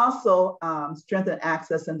should also strengthen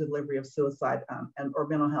access and delivery of suicide or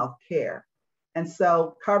mental health care. And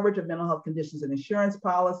so coverage of mental health conditions and insurance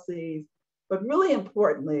policies, but really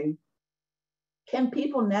importantly, can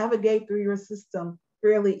people navigate through your system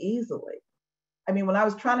fairly easily? I mean, when I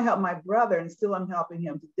was trying to help my brother, and still I'm helping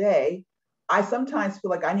him today, I sometimes feel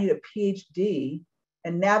like I need a PhD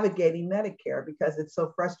in navigating Medicare because it's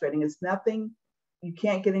so frustrating. It's nothing, you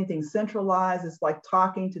can't get anything centralized. It's like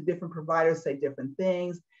talking to different providers, say different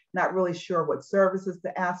things, not really sure what services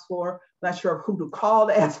to ask for, not sure who to call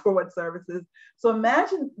to ask for what services. So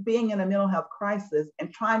imagine being in a mental health crisis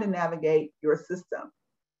and trying to navigate your system.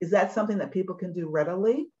 Is that something that people can do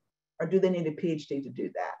readily, or do they need a PhD to do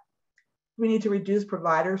that? We need to reduce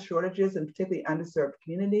provider shortages in particularly underserved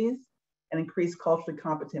communities and increase culturally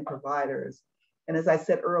competent providers. And as I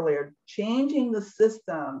said earlier, changing the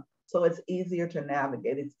system so it's easier to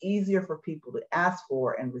navigate. It's easier for people to ask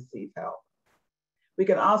for and receive help. We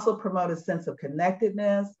can also promote a sense of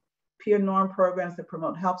connectedness, peer norm programs that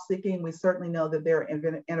promote help seeking. We certainly know that there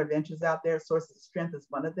are interventions out there. Sources of Strength is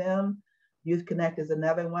one of them. Youth Connect is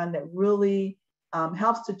another one that really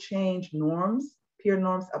helps to change norms, peer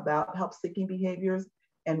norms about help seeking behaviors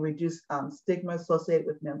and reduce stigma associated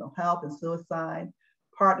with mental health and suicide.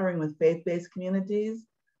 Partnering with faith-based communities.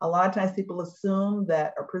 A lot of times people assume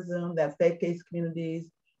that or presume that faith-based communities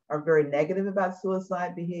are very negative about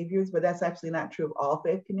suicide behaviors, but that's actually not true of all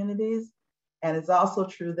faith communities. And it's also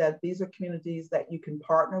true that these are communities that you can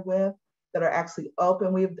partner with that are actually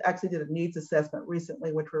open. We've actually did a needs assessment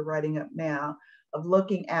recently, which we're writing up now, of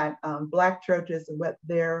looking at Black churches and what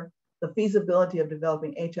the feasibility of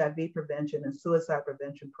developing HIV prevention and suicide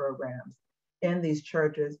prevention programs in these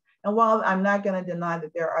churches. And while I'm not going to deny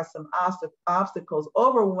that there are some obstacles,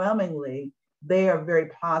 overwhelmingly, they are very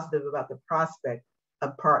positive about the prospect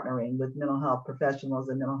of partnering with mental health professionals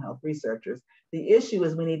and mental health researchers. The issue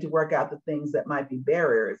is we need to work out the things that might be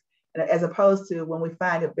barriers. And as opposed to when we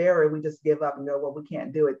find a barrier, we just give up and go, well, we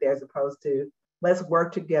can't do it there, as opposed to let's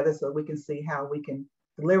work together so we can see how we can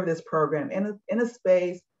deliver this program in a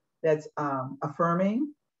space that's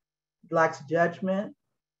affirming, lacks judgment,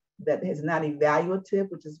 that is not evaluative,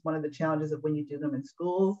 which is one of the challenges of when you do them in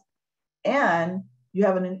schools. And you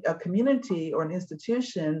have a community or an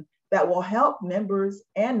institution that will help members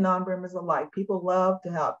and non-members alike. People love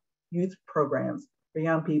to help youth programs for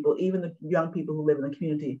young people, even the young people who live in the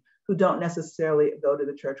community who don't necessarily go to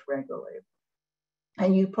the church regularly.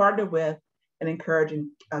 And you partner with and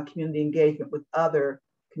encouraging community engagement with other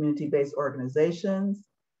community-based organizations.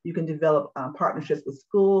 You can develop partnerships with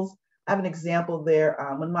schools. I have an example there.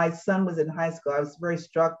 When my son was in high school, I was very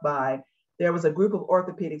struck by, there was a group of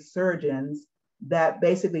orthopedic surgeons that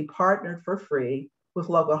basically partnered for free with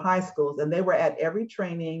local high schools, and they were at every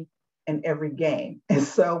training and every game. And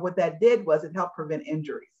so what that did was it helped prevent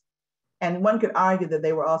injuries. And one could argue that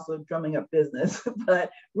they were also drumming up business, but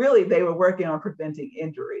really they were working on preventing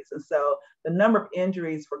injuries. And so the number of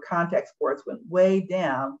injuries for contact sports went way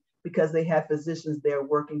down because they had physicians there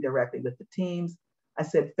working directly with the teams. I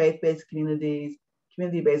said faith-based communities,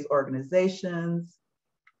 community-based organizations.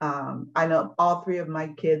 I know all three of my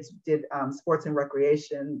kids did sports and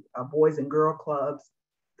recreation, boys and girl clubs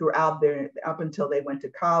throughout up until they went to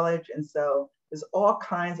college. And so there's all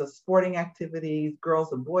kinds of sporting activities,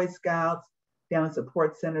 Girls and Boy Scouts, family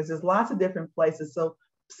support centers. There's lots of different places. So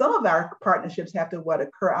some of our partnerships have to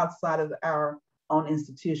occur outside of our own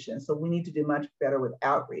institutions. So we need to do much better with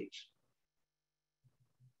outreach.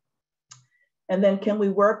 And then can we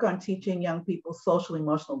work on teaching young people social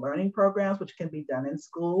emotional learning programs, which can be done in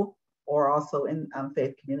school or also in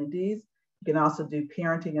faith communities. You can also do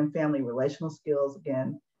parenting and family relational skills,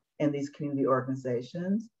 again, in these community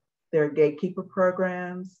organizations. There are gatekeeper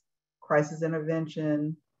programs, crisis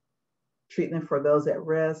intervention, treatment for those at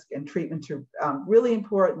risk, and treatment to, really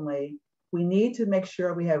importantly, we need to make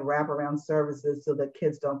sure we have wraparound services so that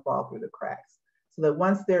kids don't fall through the cracks. So that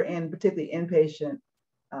once they're in particularly inpatient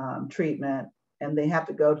treatment, and they have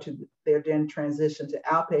to go to, they're then transition to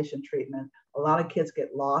outpatient treatment, a lot of kids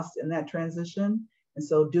get lost in that transition. And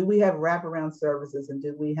so do we have wraparound services, and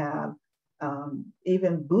do we have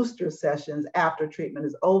even booster sessions after treatment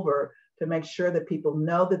is over to make sure that people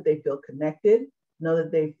know that they feel connected, know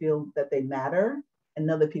that they feel that they matter, and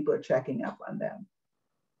know that people are checking up on them.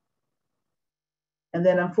 And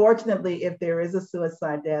then unfortunately, if there is a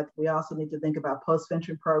suicide death, we also need to think about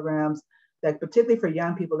post-vention programs that, particularly for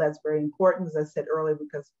young people, that's very important, as I said earlier,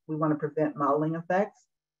 because we want to prevent modeling effects.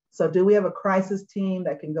 So do we have a crisis team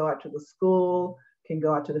that can go out to the school, can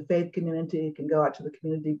go out to the faith community, can go out to the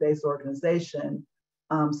community-based organization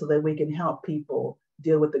so that we can help people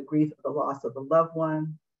deal with the grief of the loss of a loved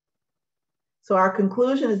one? So our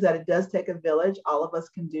conclusion is that it does take a village. All of us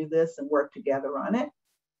can do this and work together on it.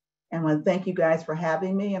 And I want to thank you guys for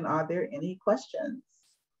having me. And are there any questions?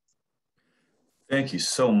 Thank you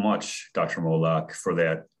so much, Dr. Molock, for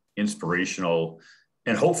that inspirational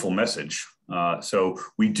and hopeful message. So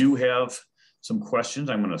we do have some questions.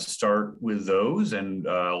 I'm going to start with those, and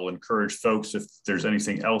I'll encourage folks, if there's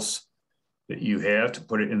anything else that you have, to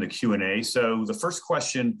put it in the Q&A. So the first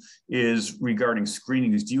question is regarding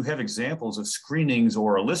screenings. Do you have examples of screenings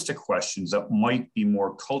or a list of questions that might be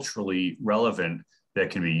more culturally relevant that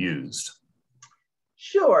can be used?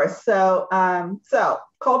 Sure. So,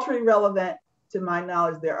 culturally relevant, to my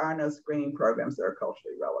knowledge, there are no screening programs that are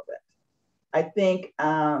culturally relevant. I think,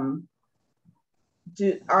 are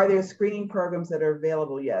there screening programs that are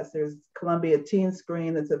available? Yes, there's Columbia Teen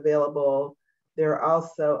Screen that's available. There are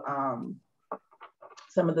also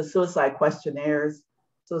some of the suicide questionnaires.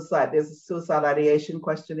 There's a suicide ideation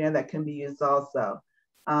questionnaire that can be used also.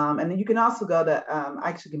 And then you can also go to, I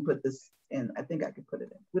actually can put this in, I think I can put it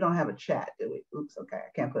in. We don't have a chat, do we? Oops, okay,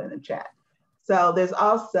 I can't put it in the chat. So there's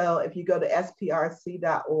also, if you go to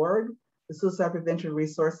sprc.org, the Suicide Prevention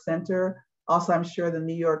Resource Center. Also, I'm sure the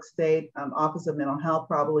New York State Office of Mental Health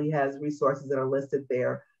probably has resources that are listed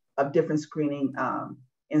there of different screening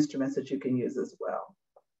instruments that you can use as well.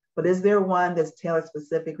 But is there one that's tailored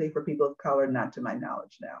specifically for people of color? Not to my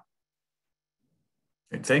knowledge now.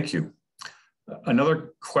 Thank you.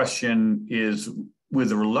 Another question is, with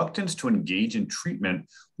the reluctance to engage in treatment,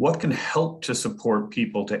 what can help to support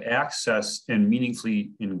people to access and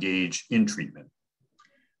meaningfully engage in treatment?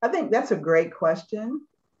 I think that's a great question.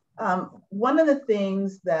 One of the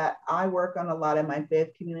things that I work on a lot in my faith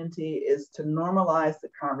community is to normalize the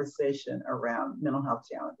conversation around mental health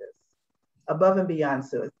challenges above and beyond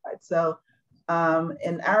suicide. So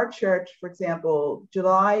in our church, for example,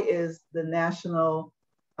 July is the National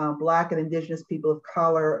Black and Indigenous People of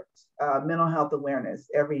Color Mental Health Awareness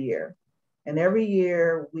every year. And every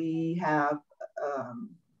year we have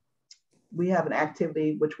an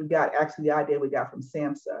activity which we got, actually the idea we got from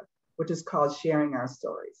SAMHSA, which is called Sharing Our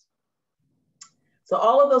Stories. So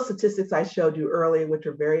all of those statistics I showed you earlier, which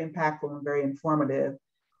are very impactful and very informative,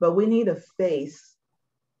 but we need a face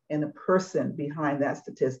and a person behind that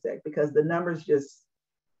statistic because the numbers just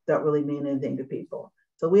don't really mean anything to people.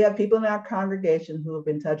 So we have people in our congregation who have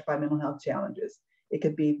been touched by mental health challenges. It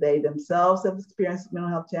could be they themselves have experienced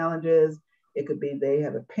mental health challenges. It could be they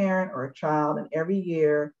have a parent or a child, and every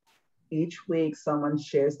year, each week, someone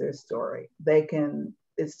shares their story.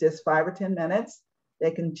 It's just 5 or 10 minutes.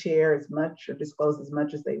 They can share as much or disclose as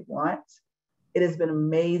much as they want. It has been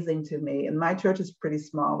amazing to me, and my church is pretty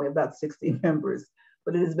small. We have about 60 members,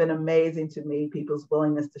 but it has been amazing to me, people's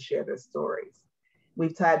willingness to share their stories.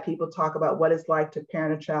 We've had people talk about what it's like to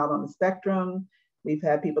parent a child on the spectrum. We've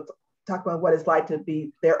had people talk about what it's like to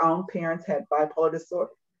be their own parents had bipolar disorder,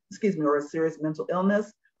 or a serious mental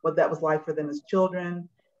illness, what that was like for them as children.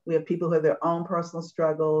 We have people who have their own personal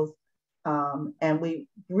struggles. And we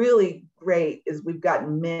really great is we've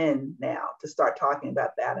gotten men now to start talking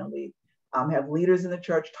about that. And we have leaders in the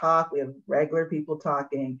church talk, we have regular people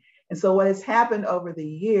talking. And so what has happened over the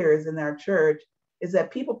years in our church is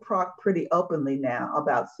that people talk pretty openly now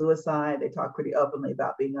about suicide. They talk pretty openly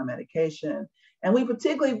about being on medication. And we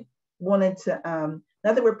particularly wanted to,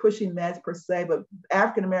 not that we're pushing meds per se, but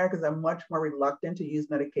African Americans are much more reluctant to use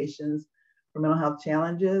medications for mental health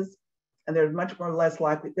challenges. And they're less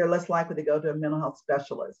likely to go to a mental health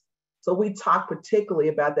specialist. So we talk particularly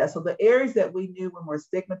about that. So the areas that we knew were more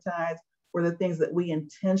stigmatized were the things that we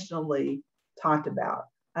intentionally talked about.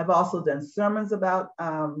 I've also done sermons about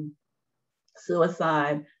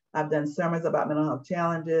suicide. I've done sermons about mental health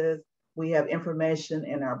challenges. We have information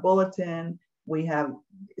in our bulletin. We have,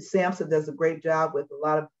 SAMHSA does a great job with a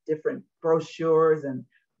lot of different brochures and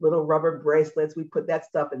little rubber bracelets. We put that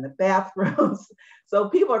stuff in the bathrooms. So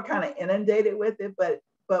people are kind of inundated with it,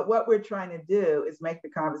 but what we're trying to do is make the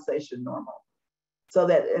conversation normal. So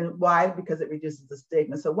that, and why? Because it reduces the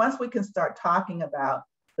stigma. So once we can start talking about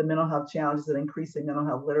the mental health challenges and increasing mental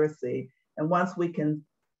health literacy, and once we can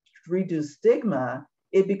reduce stigma,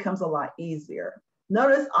 it becomes a lot easier.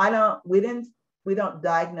 Notice we don't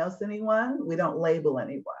diagnose anyone, we don't label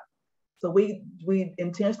anyone. So we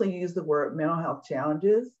intentionally use the word mental health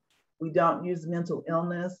challenges. We don't use mental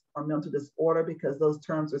illness or mental disorder because those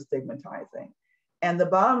terms are stigmatizing. And the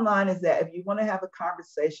bottom line is that if you want to have a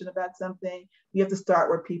conversation about something, you have to start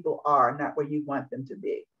where people are, not where you want them to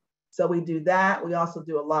be. So we do that. We also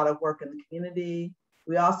do a lot of work in the community.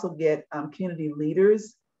 We also get community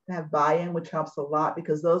leaders to have buy-in, which helps a lot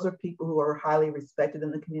because those are people who are highly respected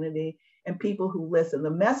in the community and people who listen.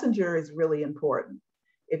 The messenger is really important.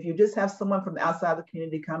 If you just have someone from outside the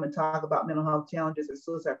community come and talk about mental health challenges or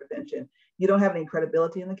suicide prevention, you don't have any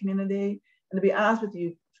credibility in the community. And to be honest with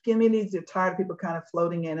you, communities are tired of people kind of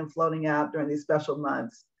floating in and floating out during these special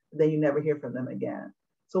months, then you never hear from them again.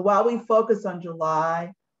 So while we focus on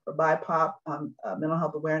July for BIPOC mental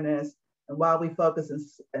health awareness, and while we focus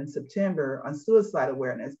in September on suicide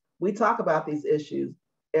awareness, we talk about these issues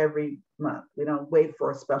every month. We don't wait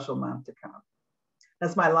for a special month to come.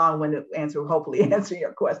 That's my long-winded answer, hopefully answer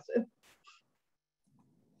your question.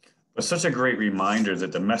 It's such a great reminder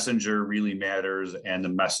that the messenger really matters, and the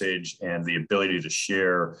message and the ability to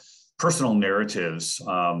share personal narratives,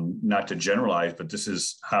 not to generalize, but this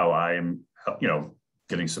is how I am,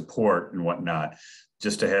 getting support and whatnot,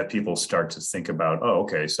 just to have people start to think about, oh,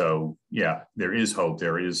 okay, so yeah, there is hope,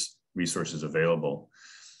 there is resources available.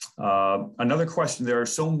 Another question, there are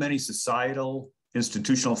so many societal,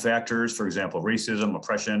 institutional factors, for example, racism,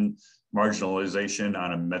 oppression, marginalization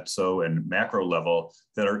on a meso and macro level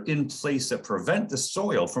that are in place that prevent the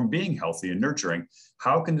soil from being healthy and nurturing.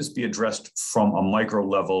 How can this be addressed from a micro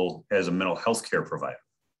level as a mental health care provider?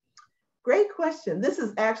 Great question. This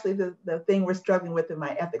is actually the thing we're struggling with in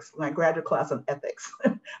my ethics, my graduate class on ethics.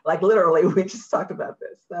 Like literally, we just talked about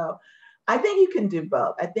this. So I think you can do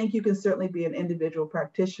both. I think you can certainly be an individual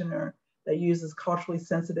practitioner that uses culturally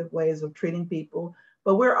sensitive ways of treating people,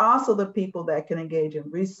 but we're also the people that can engage in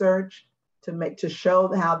research to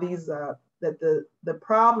show how these that the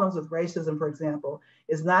problems with racism, for example,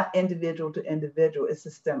 is not individual to individual, it's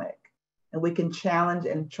systemic. And we can challenge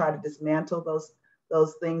and try to dismantle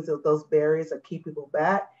those things, those barriers that keep people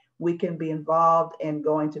back. We can be involved in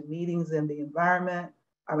going to meetings in the environment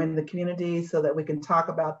or in the community so that we can talk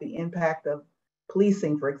about the impact of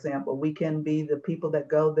policing, for example. We can be the people that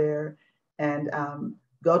go there and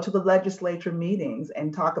go to the legislature meetings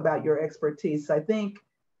and talk about your expertise. So I think,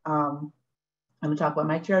 I'm gonna talk about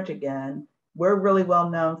my church again. We're really well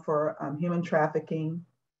known for human trafficking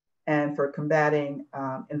and for combating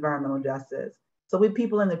environmental justice. So we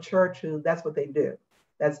people in the church who, that's what they do.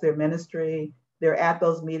 That's their ministry. They're at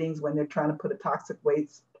those meetings when they're trying to put a toxic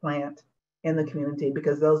waste plant in the community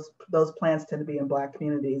because those plants tend to be in Black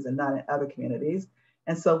communities and not in other communities.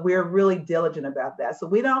 And so we're really diligent about that. So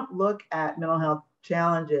we don't look at mental health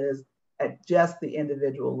challenges at just the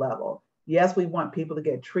individual level. Yes, we want people to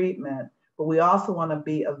get treatment, but we also want to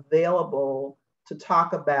be available to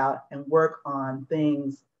talk about and work on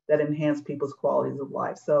things that enhance people's qualities of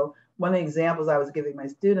life. So one of the examples I was giving my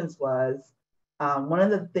students was, one of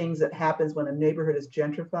the things that happens when a neighborhood is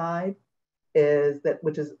gentrified is that,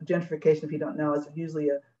 which is gentrification, if you don't know, is usually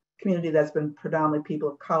a community that's been predominantly people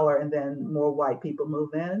of color and then more white people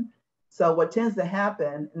move in. So what tends to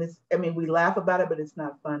happen, and it's, I mean, we laugh about it, but it's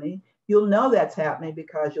not funny. You'll know that's happening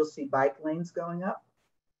because you'll see bike lanes going up.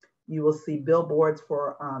 You will see billboards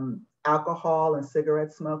for alcohol and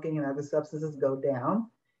cigarette smoking and other substances go down.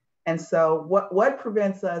 And so what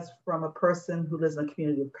prevents us from a person who lives in a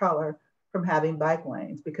community of color from having bike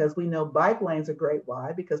lanes? Because we know bike lanes are great.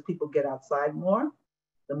 Why? Because people get outside more.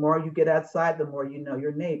 The more you get outside, the more you know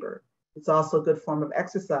your neighbor. It's also a good form of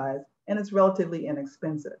exercise and it's relatively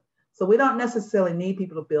inexpensive. So we don't necessarily need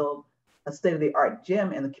people to build a state-of-the-art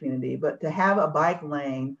gym in the community, but to have a bike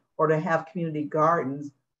lane or to have community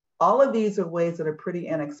gardens, all of these are ways that are pretty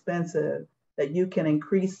inexpensive that you can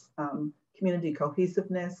increase community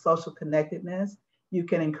cohesiveness, social connectedness. You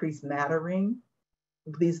can increase mattering,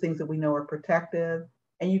 these things that we know are protective.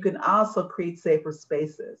 And you can also create safer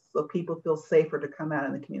spaces so people feel safer to come out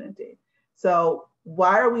in the community. So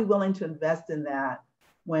why are we willing to invest in that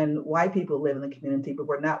when white people live in the community, but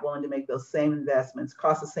we're not willing to make those same investments,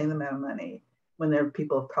 cost the same amount of money when there are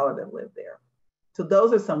people of color that live there? So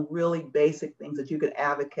those are some really basic things that you could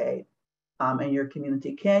advocate in your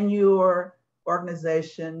community. Can your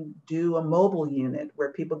organization do a mobile unit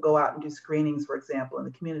where people go out and do screenings, for example, in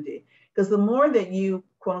the community? Because the more that you,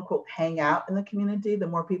 quote unquote, hang out in the community, the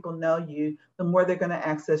more people know you, the more they're going to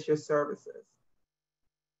access your services.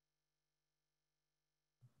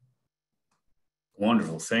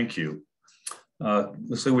 Wonderful, thank you.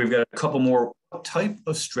 Looks like we've got a couple more. What type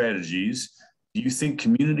of strategies do you think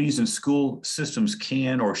communities and school systems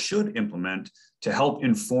can or should implement to help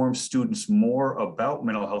inform students more about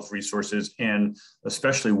mental health resources and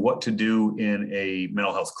especially what to do in a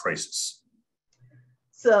mental health crisis?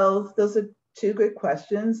 So those are two good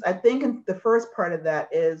questions. I think the first part of that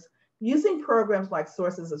is using programs like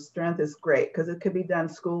Sources of Strength is great because it could be done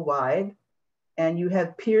school-wide, and you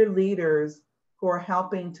have peer leaders who are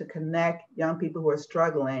helping to connect young people who are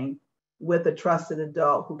struggling with a trusted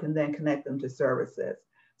adult who can then connect them to services.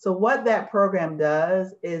 So what that program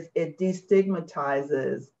does is it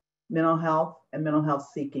destigmatizes mental health and mental health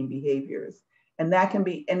seeking behaviors. And that can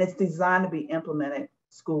be, and it's designed to be implemented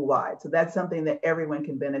school-wide. So that's something that everyone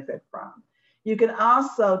can benefit from. You can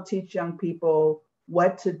also teach young people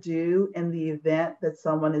what to do in the event that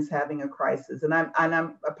someone is having a crisis. And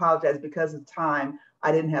I'm apologize because of time,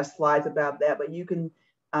 I didn't have slides about that, but you can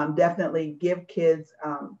definitely give kids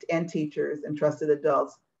and teachers and trusted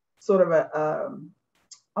adults sort of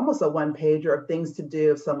almost a one-pager of things to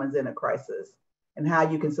do if someone's in a crisis and how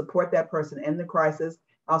you can support that person in the crisis.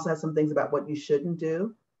 Also have some things about what you shouldn't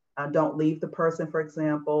do. Don't leave the person, for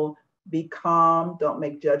example. Be calm, don't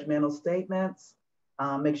make judgmental statements.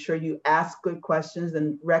 Make sure you ask good questions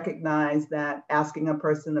and recognize that asking a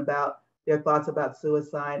person about their thoughts about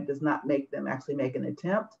suicide does not make them actually make an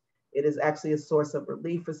attempt. It is actually a source of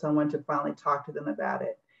relief for someone to finally talk to them about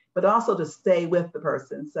it. but also to stay with the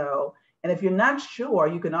person. So, and if you're not sure,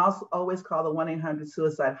 you can also always call the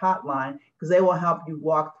 1-800-SUICIDE hotline, because they will help you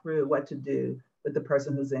walk through what to do with the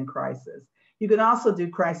person who's in crisis. You can also do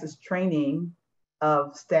crisis training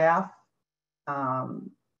of staff,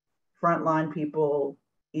 frontline people,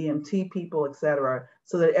 EMT people, et cetera,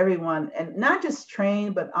 so that everyone, and not just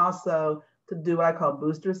train, but also to do what I call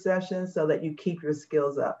booster sessions so that you keep your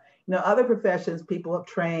skills up. You know, other professions, people have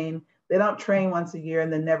trained, they don't train once a year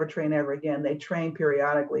and then never train ever again. They train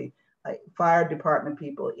periodically, like fire department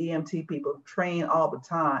people, EMT people train all the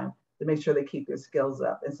time to make sure they keep their skills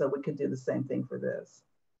up. And so we could do the same thing for this.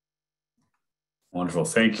 Wonderful,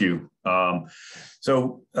 thank you. Primary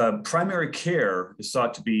care is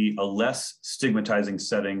thought to be a less stigmatizing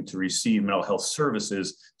setting to receive mental health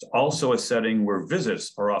services. It's also a setting where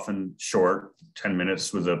visits are often short, 10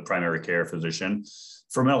 minutes with a primary care physician.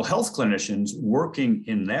 For mental health clinicians working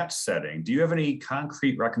in that setting, do you have any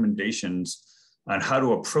concrete recommendations on how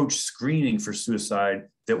to approach screening for suicide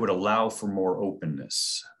that would allow for more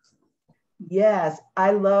openness? Yes,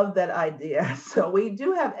 I love that idea. So we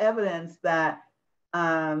do have evidence that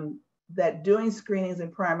that doing screenings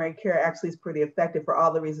in primary care actually is pretty effective for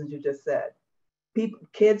all the reasons you just said.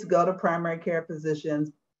 Kids go to primary care physicians,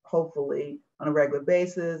 hopefully, on a regular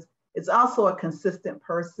basis. It's also a consistent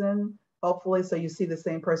person, hopefully, so you see the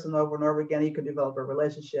same person over and over again, you can develop a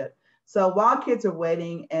relationship. So while kids are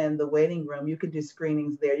waiting in the waiting room, you can do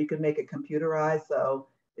screenings there. You can make it computerized, so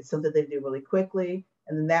it's something they do really quickly.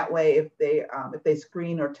 And then that way, if they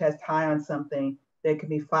screen or test high on something, there can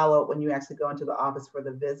be follow-up when you actually go into the office for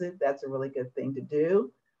the visit. That's a really good thing to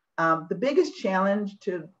do. The biggest challenge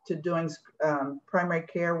to doing primary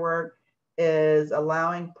care work is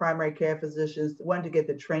allowing primary care physicians, one, to get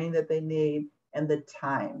the training that they need and the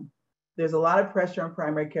time. There's a lot of pressure on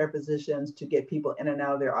primary care physicians to get people in and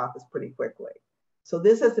out of their office pretty quickly. So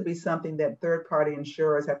this has to be something that third-party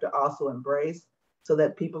insurers have to also embrace, so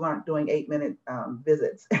that people aren't doing 8-minute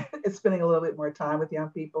visits. It's spending a little bit more time with young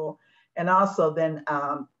people. And also then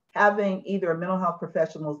having either mental health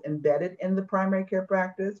professionals embedded in the primary care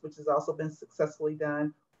practice, which has also been successfully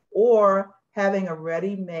done, or having a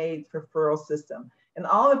ready-made referral system. And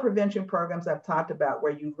all the prevention programs I've talked about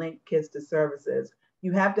where you link kids to services,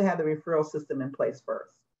 you have to have the referral system in place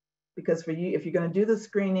first. Because for you, if you're going to do the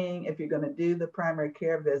screening, if you're going to do the primary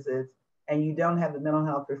care visits, and you don't have the mental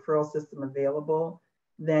health referral system available,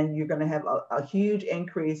 then you're going to have a huge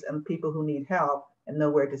increase in people who need help and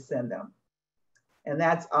nowhere to send them. And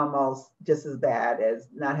that's almost just as bad as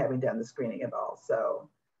not having done the screening at all. So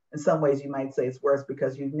in some ways you might say it's worse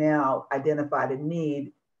because you've now identified a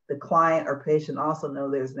need. The client or patient also know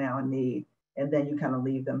there's now a need, and then you kind of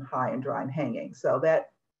leave them high and dry and hanging. So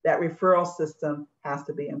that referral system has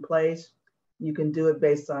to be in place. You can do it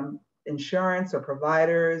based on insurance or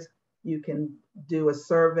providers. You can do a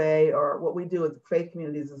survey, or what we do with faith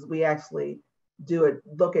communities is we actually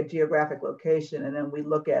look at geographic location, and then we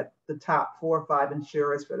look at the top 4 or 5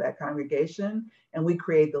 insurers for that congregation, and we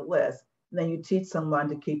create the list. And then you teach someone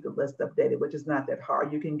to keep the list updated, which is not that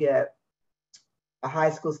hard. You can get a high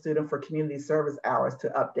school student for community service hours to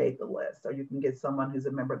update the list, or you can get someone who's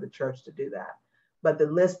a member of the church to do that. But the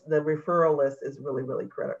referral list is really, really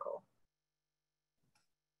critical.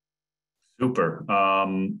 Super.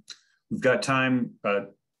 We've got time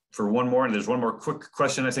for one more, and there's one more quick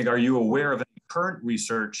question. I think, are you aware of any current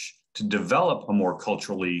research to develop a more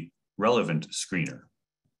culturally relevant screener?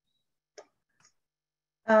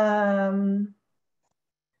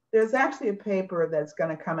 There's actually a paper that's going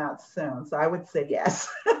to come out soon, so I would say yes.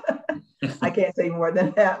 I can't say more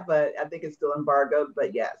than that, but I think it's still embargoed,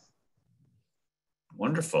 but yes.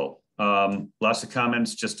 Wonderful. Lots of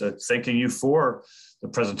comments, just thanking you for the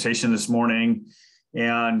presentation this morning.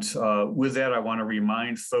 And with that, I want to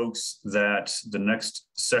remind folks that the next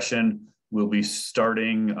session will be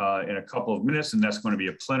starting in a couple of minutes, and that's going to be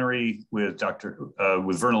a plenary with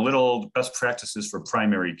with Verna Little, Best Practices for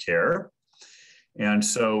Primary Care. And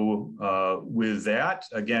so with that,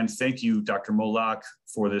 again, thank you, Dr. Molock,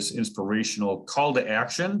 for this inspirational call to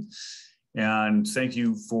action. And thank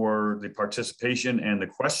you for the participation and the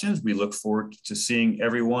questions. We look forward to seeing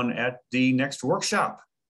everyone at the next workshop.